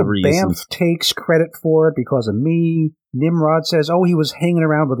one of the reasons. Banff takes credit for it because of me. Nimrod says, he was hanging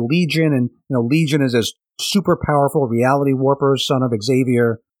around with Legion, and Legion is this super powerful reality warper, son of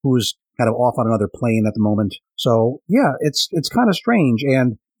Xavier, who's kind of off on another plane at the moment. So yeah, it's kind of strange.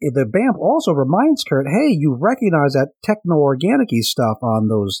 And the Banff also reminds Kurt, hey, you recognize that techno-organic-y stuff on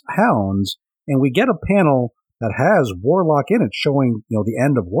those hounds, and we get a panel that has Warlock in it, showing, the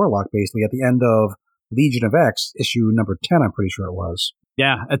end of Warlock, basically, at the end of Legion of X, issue number 10, I'm pretty sure it was.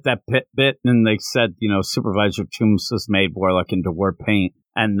 Yeah, at that bit, and they said, Supervisor Toombs has made Warlock into war paint,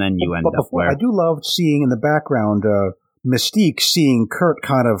 and then you end up where... I do love seeing in the background Mystique seeing Kurt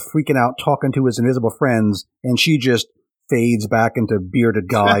kind of freaking out, talking to his invisible friends, and she just fades back into bearded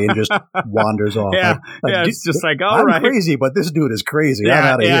guy and just wanders off. It's just like, all right. I'm crazy, but this dude is crazy. I'm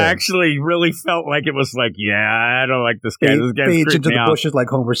out of here. Actually really felt like it was like, I don't like this guy. This guy's fades into the out. bushes like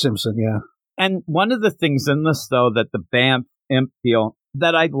Homer Simpson, yeah. And one of the things in this, though, that the Banff imp deal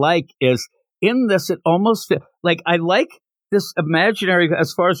that I like is, in this, it almost like I like this imaginary,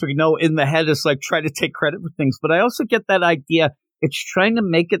 as far as we know, in the head is like try to take credit for things. But I also get that idea. It's trying to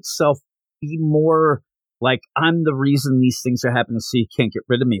make itself be more like, I'm the reason these things are happening, so you can't get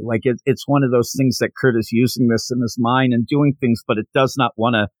rid of me. Like, it's one of those things that Kurt is using this in his mind and doing things, but it does not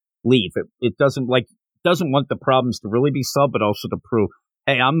want to leave. It doesn't want the problems to really be solved, but also to prove,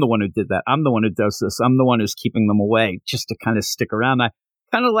 hey, I'm the one who did that. I'm the one who does this. I'm the one who's keeping them away, just to kind of stick around. I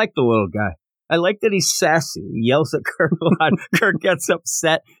kind of like the little guy. I like that he's sassy. He yells at Kurt a lot. Kurt gets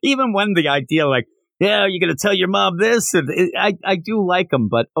upset, even when the idea, like, yeah, you're going to tell your mom this. And I do like him,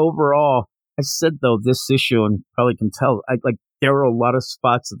 but overall, I said, though, this issue, and probably can tell, there are a lot of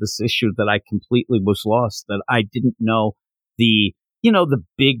spots of this issue that I completely was lost, that I didn't know the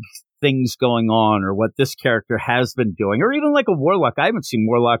big things going on or what this character has been doing, or even like a Warlock. I haven't seen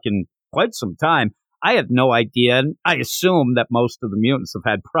Warlock in quite some time. I had no idea, and I assume that most of the mutants have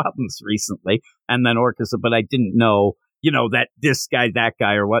had problems recently, and then Orcus, but I didn't know, that this guy, that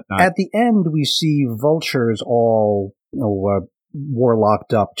guy, or whatnot. At the end, we see Vultures all,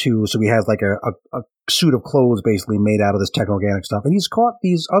 warlocked up too, so he has like a suit of clothes basically made out of this techno-organic stuff, and he's caught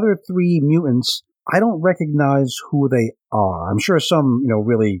these other 3 mutants. I don't recognize who they are. I'm sure some,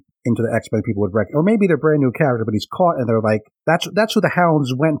 really into the X-Men people would recognize, or maybe they're brand new character, but he's caught, and they're like, that's who the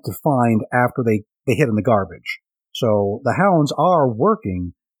Hounds went to find after they hit in the garbage. So the Hounds are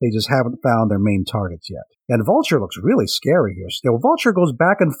working, they just haven't found their main targets yet. And Vulture looks really scary here. Vulture goes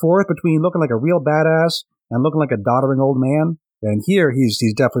back and forth between looking like a real badass and looking like a doddering old man. And here he's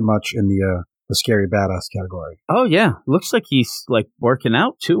definitely much in the scary badass category. Oh yeah, looks like he's like working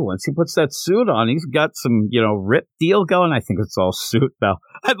out too. Once he puts that suit on, he's got some rip deal going. I think it's all suit though.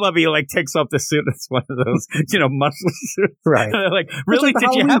 I'd love he like takes off the suit. It's one of those muscle suits. Right. Like, really,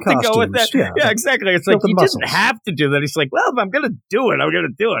 did you have to go with that? Yeah, exactly. It's like you didn't have to do that. He's like, well, if I'm gonna do it, I'm gonna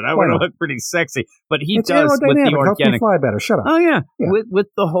do it. I want to look pretty sexy. But he does with the organic. Helps me fly better. Shut up. Oh yeah. With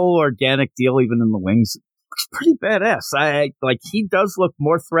the whole organic deal, even in the wings. Looks pretty badass. He does look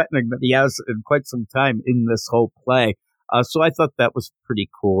more threatening than he has in quite some time in this whole play. So I thought that was pretty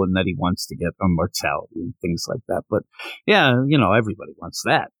cool, and that he wants to get immortality and things like that. But yeah, everybody wants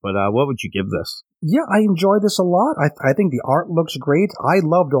that. But what would you give this? Yeah, I enjoyed this a lot. I think the art looks great. I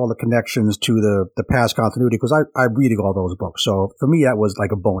loved all the connections to the past continuity because I'm reading all those books. So for me, that was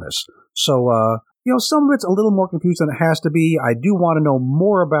like a bonus. So, some of it's a little more confused than it has to be. I do want to know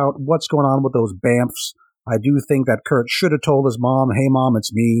more about what's going on with those Banffs. I do think that Kurt should have told his mom, hey, Mom,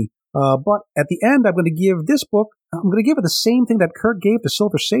 it's me. But at the end, I'm going to give this book, I'm going to give it the same thing that Kurt gave to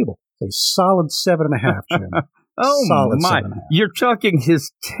Silver Sable. A solid 7.5, Jim. Oh, solid my. 7.5. You're talking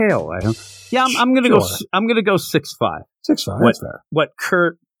his tail, Adam. Yeah, I'm going to go. I'm going to go 6'5". 6'5", that's fair. What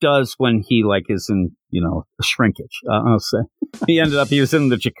Kurt does when he is in, shrinkage, I'll say. He was in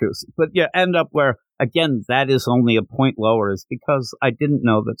the jacuzzi. But yeah, end up where, again, that is only a point lower, is because I didn't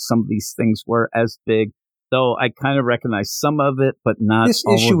know that some of these things were as big. Though I kind of recognize some of it, but not all of it. This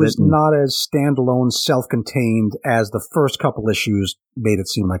issue is not as standalone, self-contained as the first couple issues made it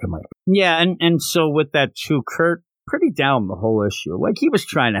seem like it might be. Yeah, and so with that too, Kurt pretty down the whole issue. Like, he was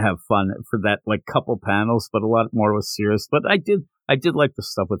trying to have fun for that, like, couple panels, but a lot more was serious. But I did like the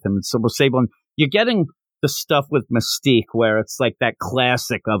stuff with him and Silver Sable. And you're getting the stuff with Mystique where it's like that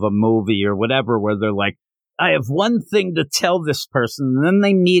classic of a movie or whatever, where they're like, I have one thing to tell this person, and then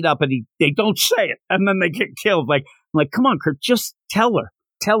they meet up and they don't say it, and then they get killed. Like, I'm like, come on, Kurt, just tell her,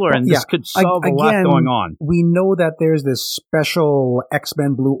 and this could solve a lot going on. We know that there's this special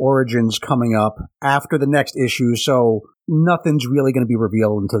X-Men Blue Origins coming up after the next issue, so nothing's really going to be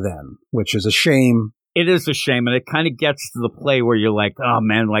revealed until then, which is a shame. It is a shame, and it kind of gets to the play where you're like, oh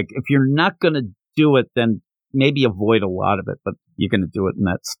man, like if you're not going to do it, then maybe avoid a lot of it, but you're going to do it in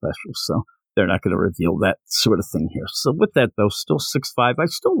that special, so they're not going to reveal that sort of thing here. So with that, though, still 6.5. I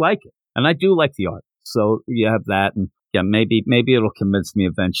still like it, and I do like the art. So you have that, and yeah, maybe it'll convince me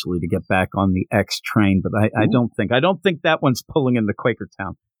eventually to get back on the X train. But I don't think that one's pulling into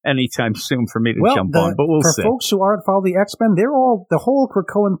Quakertown anytime soon for me to jump on. But we'll see. For folks who aren't following the X-Men, the whole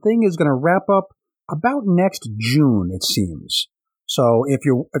Krakoan thing is going to wrap up about next June, it seems. So if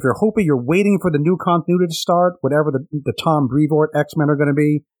you're hoping, you're waiting for the new continuity to start, whatever the Tom Brevoort X-Men are going to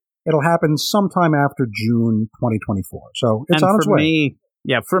be, it'll happen sometime after June 2024. So it's on its way.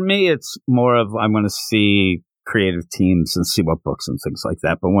 For me, it's more of I'm going to see creative teams and see what books and things like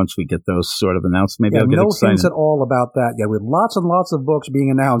that. But once we get those sort of announced, maybe I'll get excited. No hints at all about that yet. With lots and lots of books being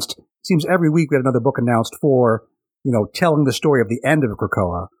announced, it seems every week we have another book announced for, telling the story of the end of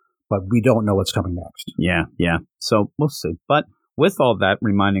Krakoa, but we don't know what's coming next. Yeah. So we'll see. But with all that,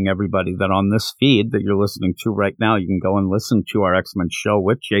 reminding everybody that on this feed that you're listening to right now, you can go and listen to our X-Men show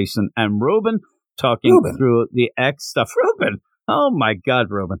with Jason and Ruben talking through the X stuff. Ruben! Oh my God,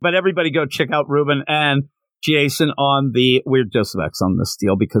 Ruben. But everybody go check out Ruben and Jason on the Weird Dose of X on this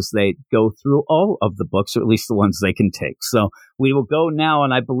deal, because they go through all of the books, or at least the ones they can take. So we will go now,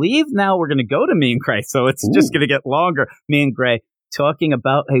 and I believe now we're going to go to me and Gray, so it's just going to get longer. Me and Gray talking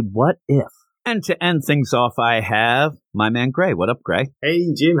about a what if. And to end things off, I have my man Gray. What up, Gray?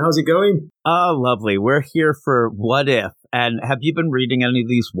 Hey, Jim. How's it going? Oh, lovely. We're here for What If. And have you been reading any of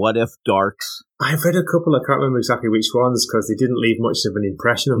these What If darks? I've read a couple. I can't remember exactly which ones because they didn't leave much of an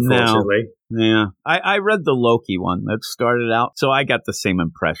impression, unfortunately. No. Yeah. I read the Loki one that started out, so I got the same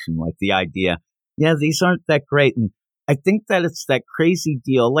impression, like the idea, these aren't that great. And I think that it's that crazy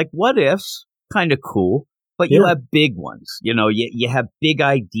deal. Like, what ifs, kind of cool. But you have big ones, you have big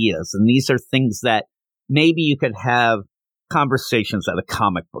ideas, and these are things that maybe you could have conversations at a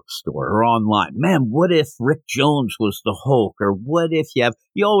comic book store or online. Man, what if Rick Jones was the Hulk? Or what if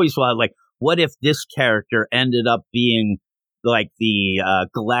you always want, like, what if this character ended up being like the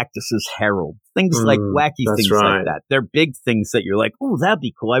Galactus's Herald? Things like wacky things like that. They're big things that you're like, oh, that'd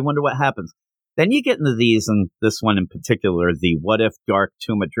be cool. I wonder what happens. Then you get into these, and this one in particular, the What If Dark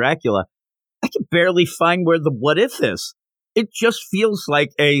Tomb of Dracula. I can barely find where the what if is. It just feels like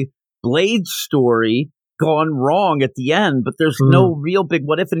a Blade story gone wrong at the end, but there's no real big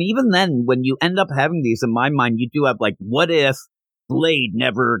what if. And even then, when you end up having these, in my mind, you do have like, what if Blade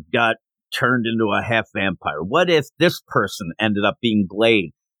never got turned into a half vampire? What if this person ended up being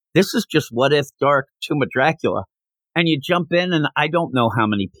Blade? This is just What If Dark Tomb of Dracula. And you jump in, and I don't know how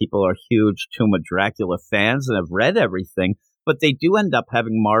many people are huge Tomb of Dracula fans and have read everything, but they do end up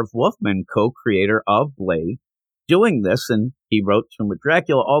having Marv Wolfman, co-creator of Blade, doing this, and he wrote Tomb of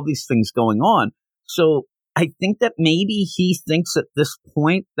Dracula, all these things going on. So I think that maybe he thinks at this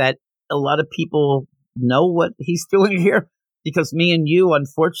point that a lot of people know what he's doing here, because me and you,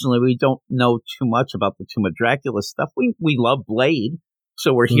 unfortunately, we don't know too much about the Tomb of Dracula stuff. We love Blade,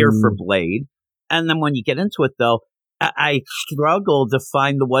 so we're here for Blade. And then when you get into it, though, I struggle to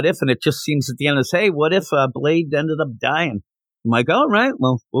find the what if, and it just seems at the end is, hey, what if Blade ended up dying? I'm like, all right,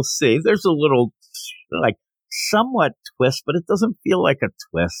 well, we'll see. There's a little, like, somewhat twist, but it doesn't feel like a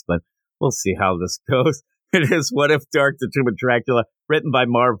twist, but we'll see how this goes. It is What If Dark, The Tomb of Dracula, written by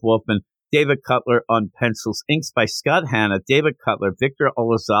Marv Wolfman, David Cutler on pencils, inks by Scott Hanna, David Cutler, Victor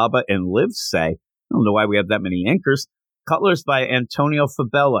Olazaba, and Liv Say. I don't know why we have that many inkers. Cutler's by Antonio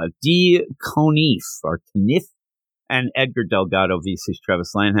Fabella, D. Conif, or Knif, and Edgar Delgado, VC's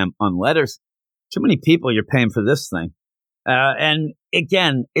Travis Lanham on letters. Too many people you're paying for this thing. And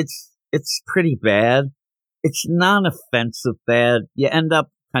again, it's pretty bad. It's non-offensive bad. You end up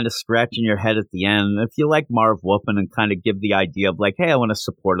kind of scratching your head at the end. If you like Marv Wolfman and kind of give the idea of like, hey, I want to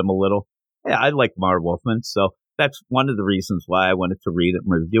support him a little. Yeah, I like Marv Wolfman, so that's one of the reasons why I wanted to read it and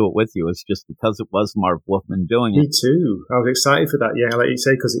review it with you, is just because it was Marv Wolfman doing it. Me too. I was excited for that, yeah, like you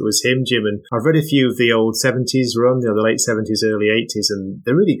say, because it was him, Jim. And I've read a few of the old 70s run, the late 70s, early 80s, and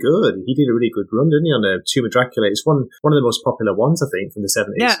they're really good. He did a really good run, didn't he, on Tomb of Dracula? It's one of the most popular ones, I think, from the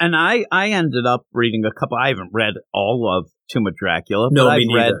 70s. Yeah, and I ended up reading a couple. I haven't read all of Tomb of Dracula, but no, I've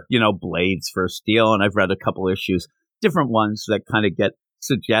read, Blade's First Deal, and I've read a couple issues, different ones that kind of get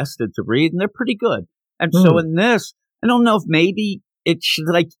suggested to read, and they're pretty good. And so in this, I don't know if maybe it should,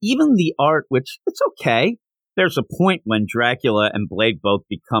 like, even the art, which it's okay. There's a point when Dracula and Blade both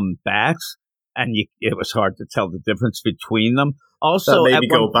become bats, and it was hard to tell the difference between them. Also, that made me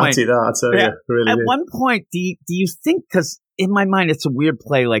go batty, that, I tell you. Really at one point, do you think, because in my mind, it's a weird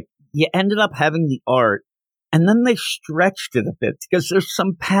play, like, you ended up having the art, and then they stretched it a bit, because there's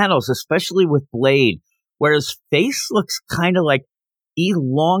some panels, especially with Blade, where his face looks kind of like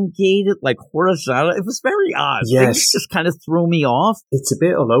elongated, like horizontal. It was very odd. Yes. It just kind of threw me off. It's a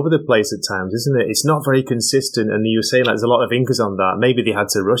bit all over the place at times, isn't it? It's not very consistent, and you were saying like there's a lot of inkers on that. Maybe they had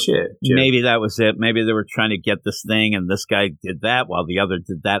to rush it, Jim. Maybe that was it. Maybe they were trying to get this thing, and this guy did that while the other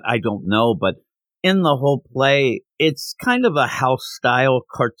did that. I don't know, but in the whole play, it's kind of a house-style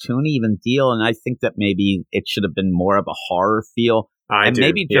cartoon even deal, and I think that maybe it should have been more of a horror feel.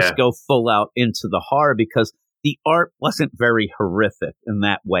 Maybe just go full out into the horror, because the art wasn't very horrific in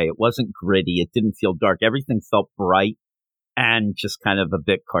that way. It wasn't gritty. It didn't feel dark. Everything felt bright and just kind of a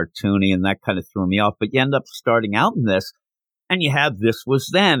bit cartoony, and that kind of threw me off. But you end up starting out in this, and you have This Was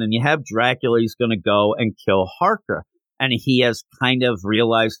Then, and you have Dracula. He's going to go and kill Harker. And he has kind of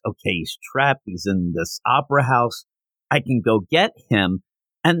realized, okay, he's trapped. He's in this opera house. I can go get him.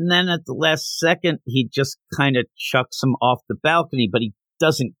 And then at the last second, he just kind of chucks him off the balcony, but he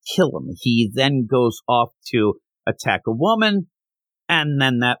doesn't kill him. He then goes off to attack a woman, and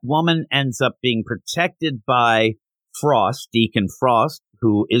then that woman ends up being protected by Frost, Deacon Frost,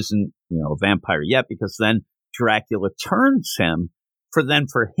 who isn't, a vampire yet, because then Dracula turns him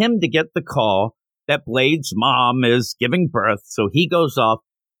for him to get the call that Blade's mom is giving birth. So he goes off,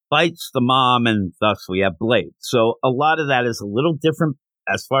 bites the mom, and thus we have Blade. So a lot of that is a little different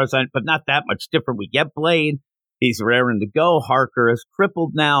as far as but not that much different. We get Blade. He's raring to go. Harker is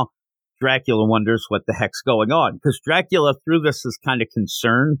crippled now. Dracula wonders what the heck's going on, because Dracula through this is kind of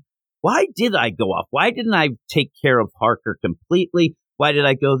concerned. Why did I go off? Why didn't I take care of Harker completely? Why did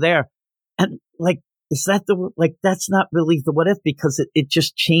I go there? And is that that's not really the what if, because it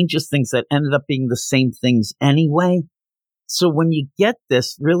just changes things that ended up being the same things anyway. So when you get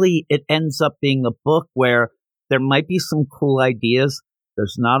this, really, it ends up being a book where there might be some cool ideas.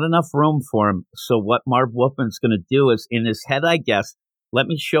 There's not enough room for him. So what Marv Wolfman's going to do is, in his head, I guess, let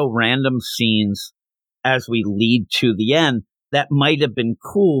me show random scenes as we lead to the end that might have been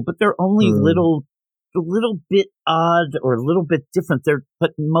cool, but they're only a little bit odd or a little bit different.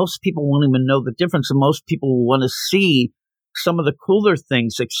 But most people won't even know the difference, and most people will want to see some of the cooler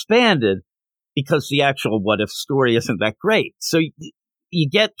things expanded, because the actual what if story isn't that great. So you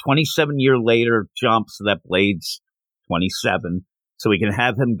get 27 years later jumps so that Blade's 27. So we can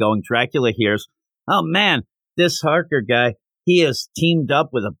have him going, Dracula hears, oh man, this Harker guy, he has teamed up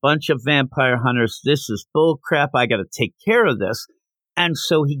with a bunch of vampire hunters. This is bull crap. I got to take care of this. And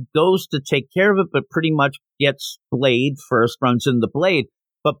so he goes to take care of it, but pretty much gets Blade first, runs into Blade.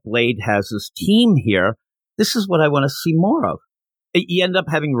 But Blade has his team here. This is what I want to see more of. You end up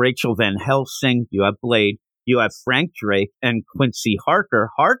having Rachel Van Helsing. You have Blade. You have Frank Drake and Quincy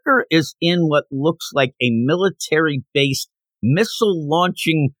Harker. Harker is in what looks like a military-based missile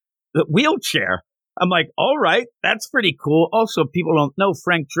launching wheelchair. I'm like, all right, that's pretty cool. Also, people don't know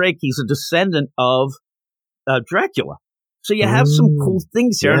Frank Drake. He's a descendant of Dracula. So you have some cool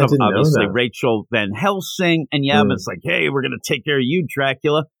things here. Yeah, And obviously, Rachel Van Helsing. And it's like, hey, we're going to take care of you,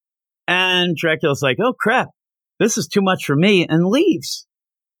 Dracula. And Dracula's like, oh, crap, this is too much for me, and leaves.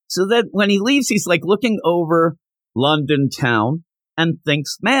 So that when he leaves, he's like looking over London town and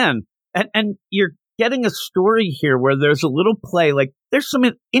thinks, man, and you're getting a story here where there's a little play, like there's some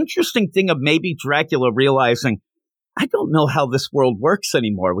interesting thing of maybe Dracula realizing, I don't know how this world works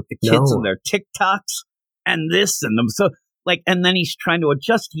anymore with the kids and their TikToks and this and them. So and then he's trying to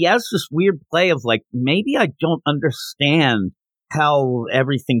adjust. He has this weird play of maybe I don't understand how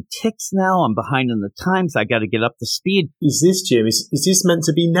everything ticks now. I'm behind in the times. I got to get up to speed. Is this, Jim, is this meant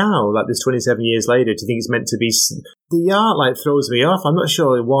to be now, this 27 years later? Do you think it's meant to be? The art, throws me off. I'm not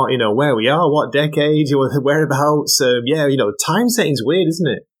sure what, where we are, what decade, whereabouts. Time setting's weird, isn't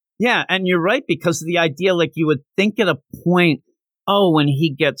it? Yeah, and you're right, because of the idea, you would think at a point, when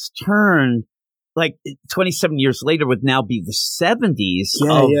he gets turned, like 27 years later would now be the 70s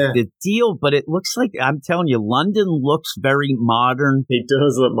of the deal, but it looks like, I'm telling you, London looks very modern. It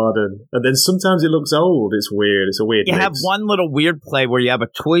does look modern. And then sometimes it looks old. It's weird. It's a weird You mix. have one little weird play where you have a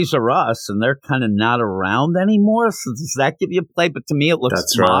Toys R Us and they're kind of not around anymore. So does that give you a play? But to me, it looks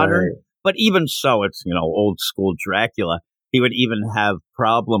modern. Right. But even so, it's, old school Dracula. He would even have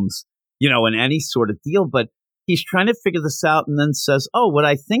problems, in any sort of deal. But he's trying to figure this out and then says, what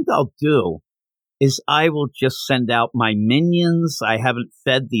I think I'll do is I will just send out my minions. I haven't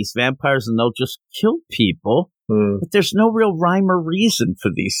fed these vampires and they'll just kill people. But there's no real rhyme or reason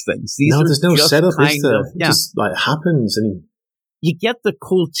for these things. There's no setup, is there? It just happens. And you get the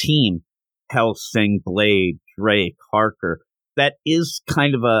cool team, Helsing, Blade, Drake, Harker. That is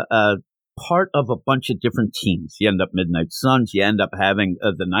kind of a part of a bunch of different teams. You end up Midnight Suns. You end up having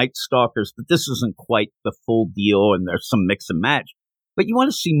the Night Stalkers. But this isn't quite the full deal and there's some mix and match. But you want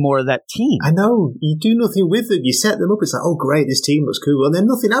to see more of that team. I know. You do nothing with them. You set them up. It's like, oh, great, this team looks cool. And then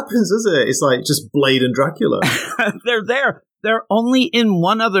nothing happens, does it? It's like just Blade and Dracula. They're there. They're only in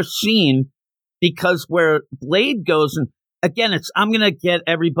one other scene because where Blade goes, and again, I'm going to get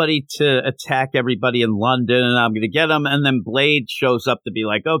everybody to attack everybody in London, and I'm going to get them. And then Blade shows up to be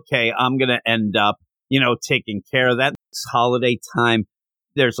like, okay, I'm going to end up, taking care of that. It's holiday time.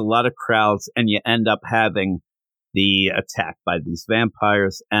 There's a lot of crowds, and you end up having the attack by these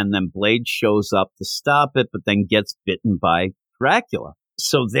vampires, and then Blade shows up to stop it, but then gets bitten by Dracula.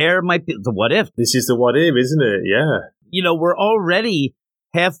 So there might be the what if. This is the what if, isn't it? Yeah. We're already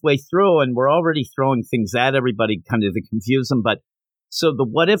halfway through, and we're already throwing things at everybody kind of to confuse them. But so the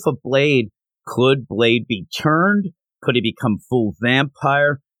what if of Blade, could Blade be turned? Could he become full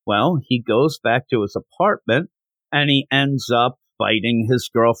vampire? Well, he goes back to his apartment, and he ends up fighting his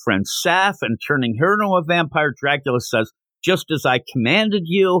girlfriend Saf and turning her into a vampire. Dracula says, just as I commanded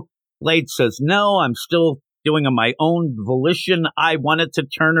you. Blade says, no, I'm still doing on my own volition. I wanted to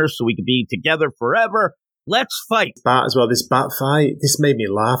turn her so we could be together forever. Let's fight. Bat as well, this bat fight, this made me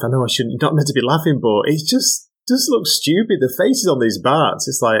laugh. I know not meant to be laughing, but it just looks stupid. The faces on these bats,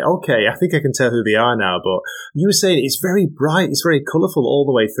 it's like, okay, I think I can tell who they are now, but you were saying it's very bright, it's very colourful all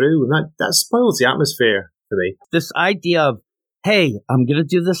the way through, and that spoils the atmosphere for me. This idea of, hey, I'm going to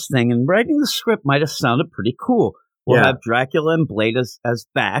do this thing, and writing the script might have sounded pretty cool. We'll have Dracula and Blade as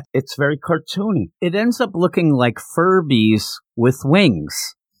back. It's very cartoony. It ends up looking like Furbies with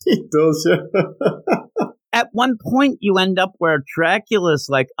wings. It does, yeah. At one point, you end up where Dracula's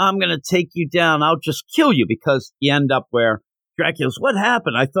like, I'm going to take you down. I'll just kill you, because you end up where Dracula's, what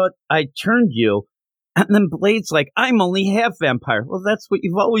happened? I thought I turned you. And then Blade's like, I'm only half vampire. Well, that's what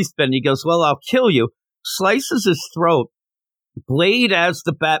you've always been. He goes, well, I'll kill you. Slices his throat. Blade, as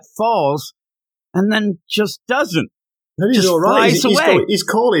the bat falls, and then just doesn't. Then he's all right. He's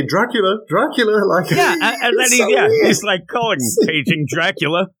calling Dracula, like and then he's like calling, paging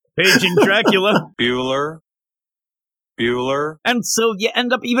Dracula, Bueller. And so you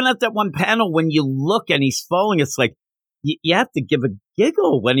end up even at that one panel when you look and he's falling. It's like you have to give a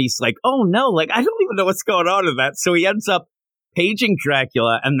giggle when he's like, oh no, like I don't even know what's going on in that. So he ends up paging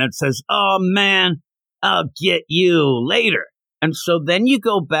Dracula and then says, oh man, I'll get you later. And so then you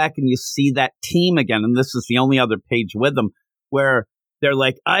go back and you see that team again, and this is the only other page with them, where they're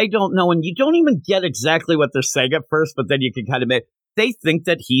like, I don't know, and you don't even get exactly what they're saying at first, but then you can kind of make, they think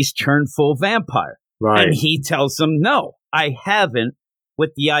that he's turned full vampire. Right. And he tells them, no, I haven't,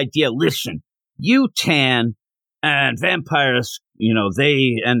 with the idea, listen, you tan, and vampires,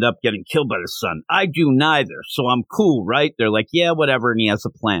 they end up getting killed by the sun. I do neither, so I'm cool, right? They're like, yeah, whatever, and he has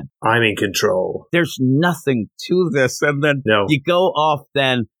a plan. I'm in control. There's nothing to this, and then you go off,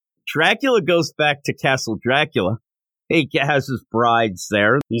 then Dracula goes back to Castle Dracula. He has his brides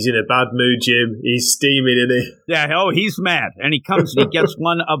there. He's in a bad mood, Jim. He's steaming, isn't he? Yeah, he's mad, and he comes and he gets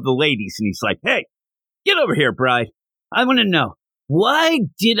one of the ladies, and he's like, hey, get over here, bride. I want to know, why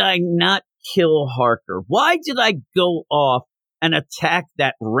did I not kill Harker? Why did I go off and attack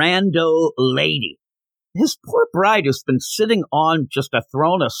that rando lady? His poor bride who's been sitting on just a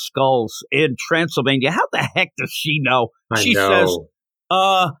throne of skulls in Transylvania. How the heck does she know? She says,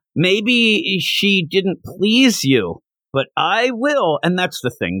 maybe she didn't please you, but I will. And that's the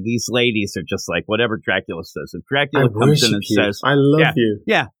thing. These ladies are just like whatever Dracula says. If Dracula comes in and says, I love you.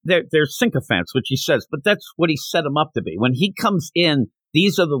 Yeah, they're sycophants, which he says, but that's what he set them up to be. When he comes in,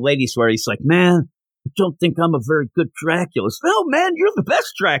 these are the ladies where he's like, man, I don't think I'm a very good Dracula. No, man, you're the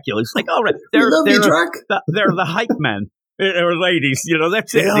best Dracula. He's like, all right. They're the hype men or ladies.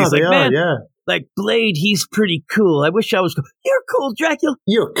 That's it. He's like, man, like Blade, he's pretty cool. I wish I was cool. You're cool, Dracula.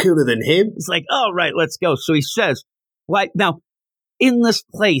 You're cooler than him. He's like, all right, let's go. So he says, why? Now, in this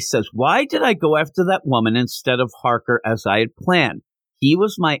place says, why did I go after that woman instead of Harker as I had planned? He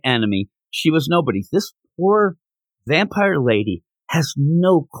was my enemy. She was nobody. This poor vampire lady has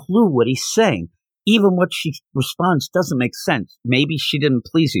no clue what he's saying. Even what she responds doesn't make sense. Maybe she didn't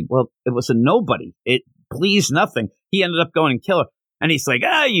please him. Well, it was a nobody. It pleased nothing. He ended up going and kill her. And he's like,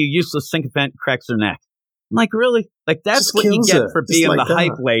 you useless sycophant, cracks her neck. I'm like, really? Like, that's just what you get for being like the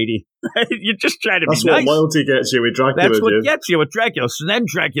hype lady. You're just trying to be nice. That's what loyalty gets you with Dracula. That's what gets you with Dracula. So then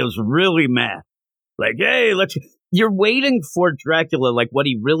Dracula's really mad. Like, hey, you're waiting for Dracula, like what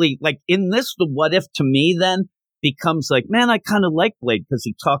he really, like in this, the what if to me then becomes like, man, I kind of like Blade because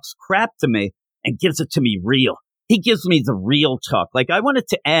he talks crap to me and gives it to me real. He gives me the real talk. Like I want it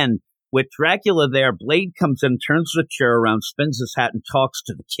to end with Dracula there. Blade comes in, turns the chair around, spins his hat and talks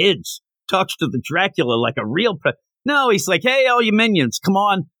to the kids, talks to the Dracula like a real No, he's like, hey, all you minions, come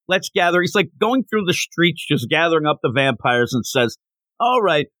on, let's gather. He's like going through the streets, just gathering up the vampires and says, all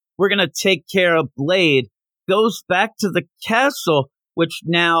right, we're going to take care of Blade. Goes back to the castle, which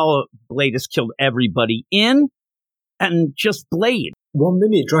now Blade has killed everybody in, and just Blade. 1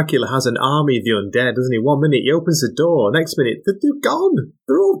 minute Dracula has an army of the undead, doesn't he? 1 minute he opens the door, next minute they're gone.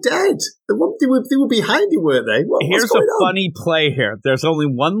 They're all dead. They were behind him, weren't they? Here's a funny play here. There's only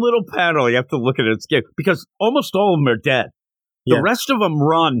one little panel you have to look at it because almost all of them are dead. The rest of them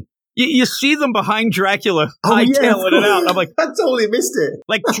run. You see them behind Dracula, hightailing it out. I'm like, I totally missed it.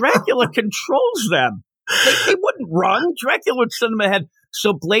 Like Dracula controls them. They wouldn't run. Dracula would send them ahead.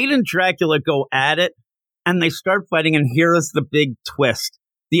 So Blade and Dracula go at it, and they start fighting, and here is the big twist.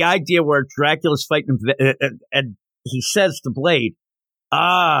 The idea where Dracula's fighting, and he says to Blade,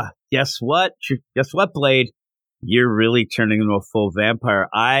 guess what? Guess what, Blade? You're really turning into a full vampire.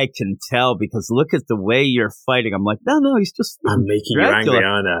 I can tell because look at the way you're fighting. I'm like, no, he's just I'm making Dracula. You angry,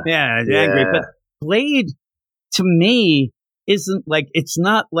 aren't I? Yeah, angry. But Blade, to me, isn't like, it's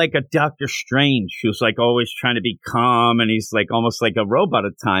not like a Doctor Strange who's like always trying to be calm and he's like almost like a robot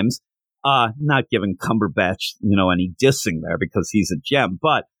at times. Not giving Cumberbatch, any dissing there because he's a gem,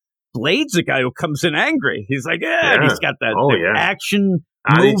 but Blade's a guy who comes in angry. He's like, and he's got that action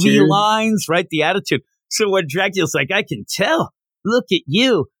movie lines, right? The attitude. So when Dracula's like, I can tell, look at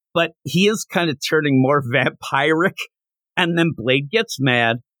you, but he is kind of turning more vampiric. And then Blade gets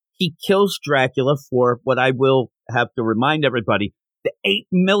mad. He kills Dracula for what I will have to remind everybody, the 8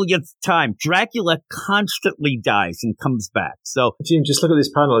 millionth time. Dracula constantly dies and comes back. So, Jim, just look at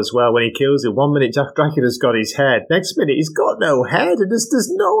this panel as well. When he kills him, 1 minute Dracula's got his head. Next minute, he's got no head. And there's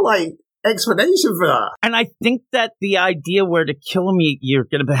no, explanation for that. And I think that the idea where to kill him, you're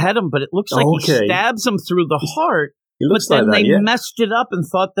going to behead him, but it looks like he stabs him through the heart. But then they messed it up and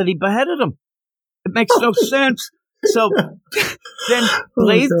thought that he beheaded him. It makes no sense. So then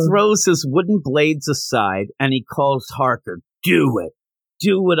Blade throws his wooden blades aside and he calls Harker, do it.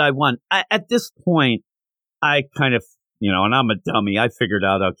 Do what I want. At this point, I kind of, and I'm a dummy. I figured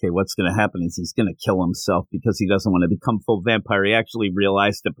out, okay, what's going to happen is he's going to kill himself because he doesn't want to become full vampire. He actually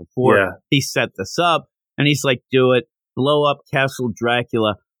realized it before he set this up. And he's like, do it. Blow up Castle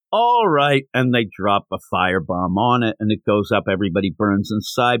Dracula. All right. And they drop a firebomb on it and it goes up. Everybody burns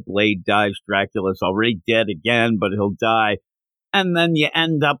inside. Blade dies. Dracula's already dead again, but he'll die. And then you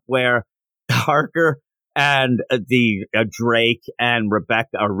end up where Harker and Drake and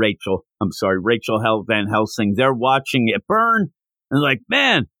Rachel Van Helsing, they're watching it burn. And like,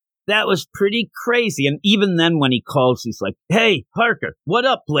 man, that was pretty crazy. And even then when he calls, he's like, hey, Harker, what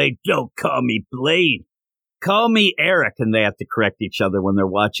up, Blade? Don't call me Blade. Call me Eric. And they have to correct each other when they're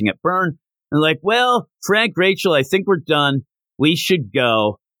watching it burn. And like, well, Frank, Rachel, I think we're done. We should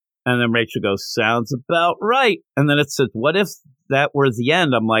go. And then Rachel goes, sounds about right. And then it says, what if that were the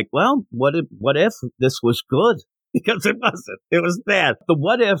end? I'm like, well, what if this was good? Because it wasn't. It was bad. The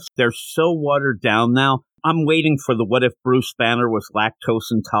what ifs, they're so watered down now. I'm waiting for the what if Bruce Banner was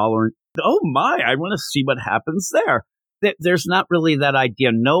lactose intolerant. Oh my, I want to see what happens there. There's not really that idea.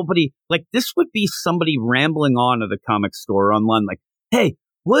 Nobody, this would be somebody rambling on at a comic store online, like, hey,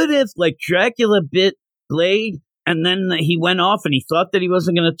 what if, Dracula bit Blade, and then he went off and he thought that he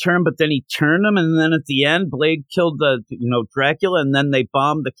wasn't going to turn, but then he turned him, and then at the end, Blade killed Dracula, and then they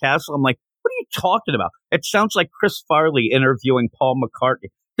bombed the castle. I'm like, what are you talking about? It sounds like Chris Farley interviewing Paul McCartney,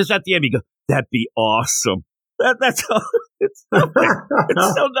 because at the end, he goes, that'd be awesome. That's all. It's nothing.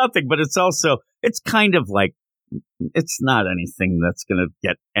 It's still nothing, but it's also, it's kind of like, it's not anything that's going to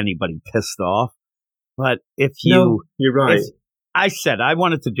get anybody pissed off. But if you... No, you're right. I said I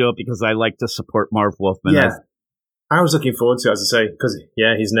wanted to do it because I like to support Marv Wolfman. Yeah. I was looking forward to it, as I say, because,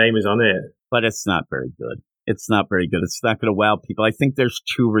 his name is on it. But it's not very good. It's not very good. It's not going to wow people. I think there's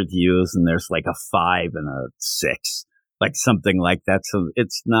 2 reviews, and there's a 5 and a 6. like something like that. So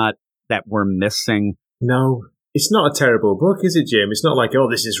it's not that we're missing. No, it's not a terrible book, is it, Jim? It's not like, oh,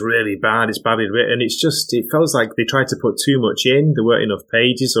 this is really bad, it's badly written. It's just, it feels like they tried to put too much in. There weren't enough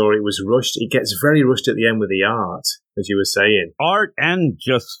pages, or it was rushed. It gets very rushed at the end with the art, as you were saying. Art and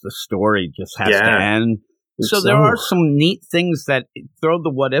just the story just has to end. So there are some neat things that throw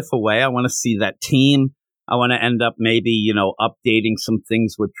the what if away. I want to see that team. I want to end up maybe, updating some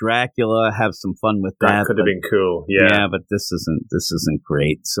things with Dracula, have some fun with that. That could have been cool. Yeah, but this isn't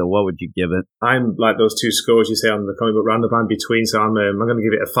great. So what would you give it? I'm like those two scores you say on the comic book roundup. I'm between, so I'm going to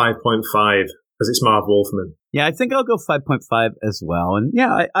give it a 5.5 because it's Marv Wolfman. Yeah, I think I'll go 5.5 as well. And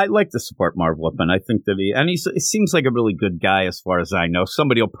yeah, I like to support Marv Wolfman. I think that he seems like a really good guy as far as I know.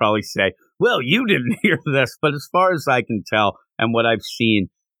 Somebody will probably say, well, you didn't hear this. But as far as I can tell and what I've seen,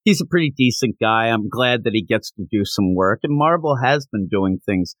 he's a pretty decent guy. I'm glad that he gets to do some work. And Marvel has been doing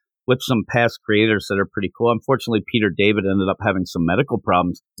things with some past creators that are pretty cool. Unfortunately, Peter David ended up having some medical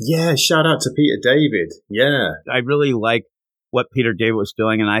problems. Yeah, shout out to Peter David. Yeah. I really like what Peter David was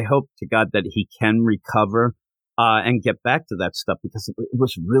doing, and I hope to God that he can recover and get back to that stuff because it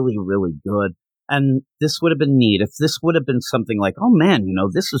was really, really good. And this would have been neat. If this would have been something like, oh man,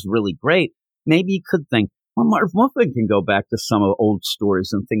 this is really great, maybe you could think, well, Marv Wolfman can go back to some of old stories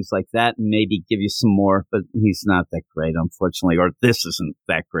and things like that and maybe give you some more, but he's not that great, unfortunately, or this isn't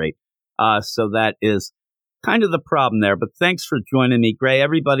that great. So that is kind of the problem there. But thanks for joining me, Gray.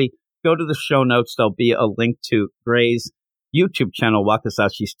 Everybody, go to the show notes. There'll be a link to Gray's YouTube channel,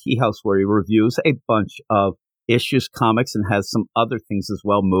 Wakasashi's Tea House, where he reviews a bunch of issues, comics, and has some other things as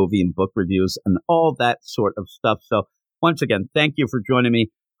well, movie and book reviews and all that sort of stuff. So once again, thank you for joining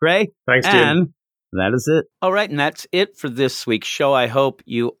me, Gray. Thanks, Jim. And that is it. All right, and that's it for this week's show. I hope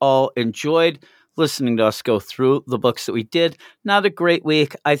you all enjoyed listening to us go through the books that we did. Not a great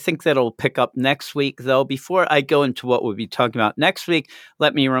week. I think that'll pick up next week, though. Before I go into what we'll be talking about next week,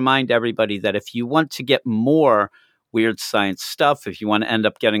 let me remind everybody that if you want to get more Weird Science stuff, if you want to end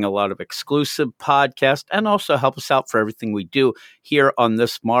up getting a lot of exclusive podcasts and also help us out for everything we do here on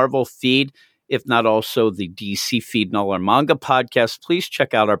this Marvel feed, if not also the DC feed and all our manga podcasts, please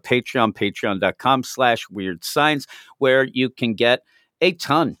check out our Patreon, patreon.com/Weird Science, where you can get a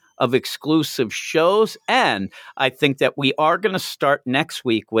ton of exclusive shows. And I think that we are going to start next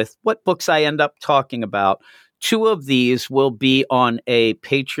week with what books I end up talking about. 2 of these will be on a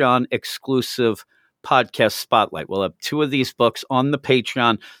Patreon exclusive podcast spotlight. We'll have 2 of these books on the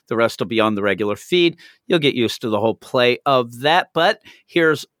Patreon. The rest will be on the regular feed. You'll get used to the whole play of that. But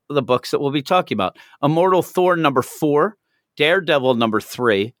here's the books that we'll be talking about. Immortal Thor #4, Daredevil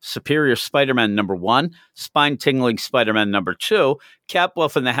 #3, Superior Spider-Man #1, Spine-Tingling Spider-Man #2,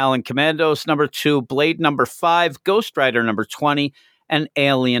 Catwolf and the Howling Commandos #2, Blade #5, Ghost Rider #20, and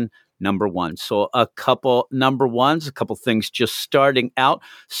Alien #1. So a couple #1s, a couple things just starting out,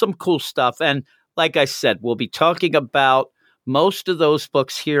 some cool stuff. And like I said, we'll be talking about most of those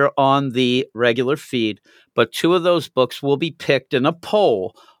books here on the regular feed, but 2 of those books will be picked in a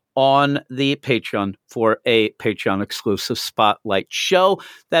poll on the Patreon for a Patreon exclusive spotlight show.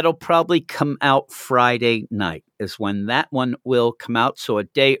 That'll probably come out Friday night is when that one will come out. So a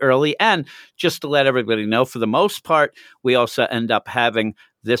day early. And just to let everybody know, for the most part, we also end up having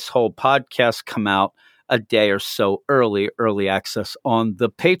this whole podcast come out a day or so early access on the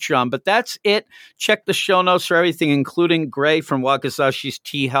Patreon. But that's it. Check the show notes for everything, including Gray from Wakasashi's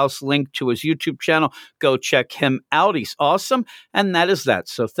Tea House, link to his YouTube channel. Go check him out. He's awesome. And that is that.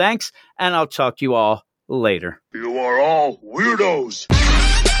 So thanks, and I'll talk to you all later. You are all weirdos.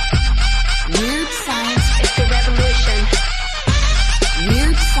 Weird science is the revolution.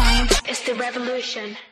 Weird science is the revolution.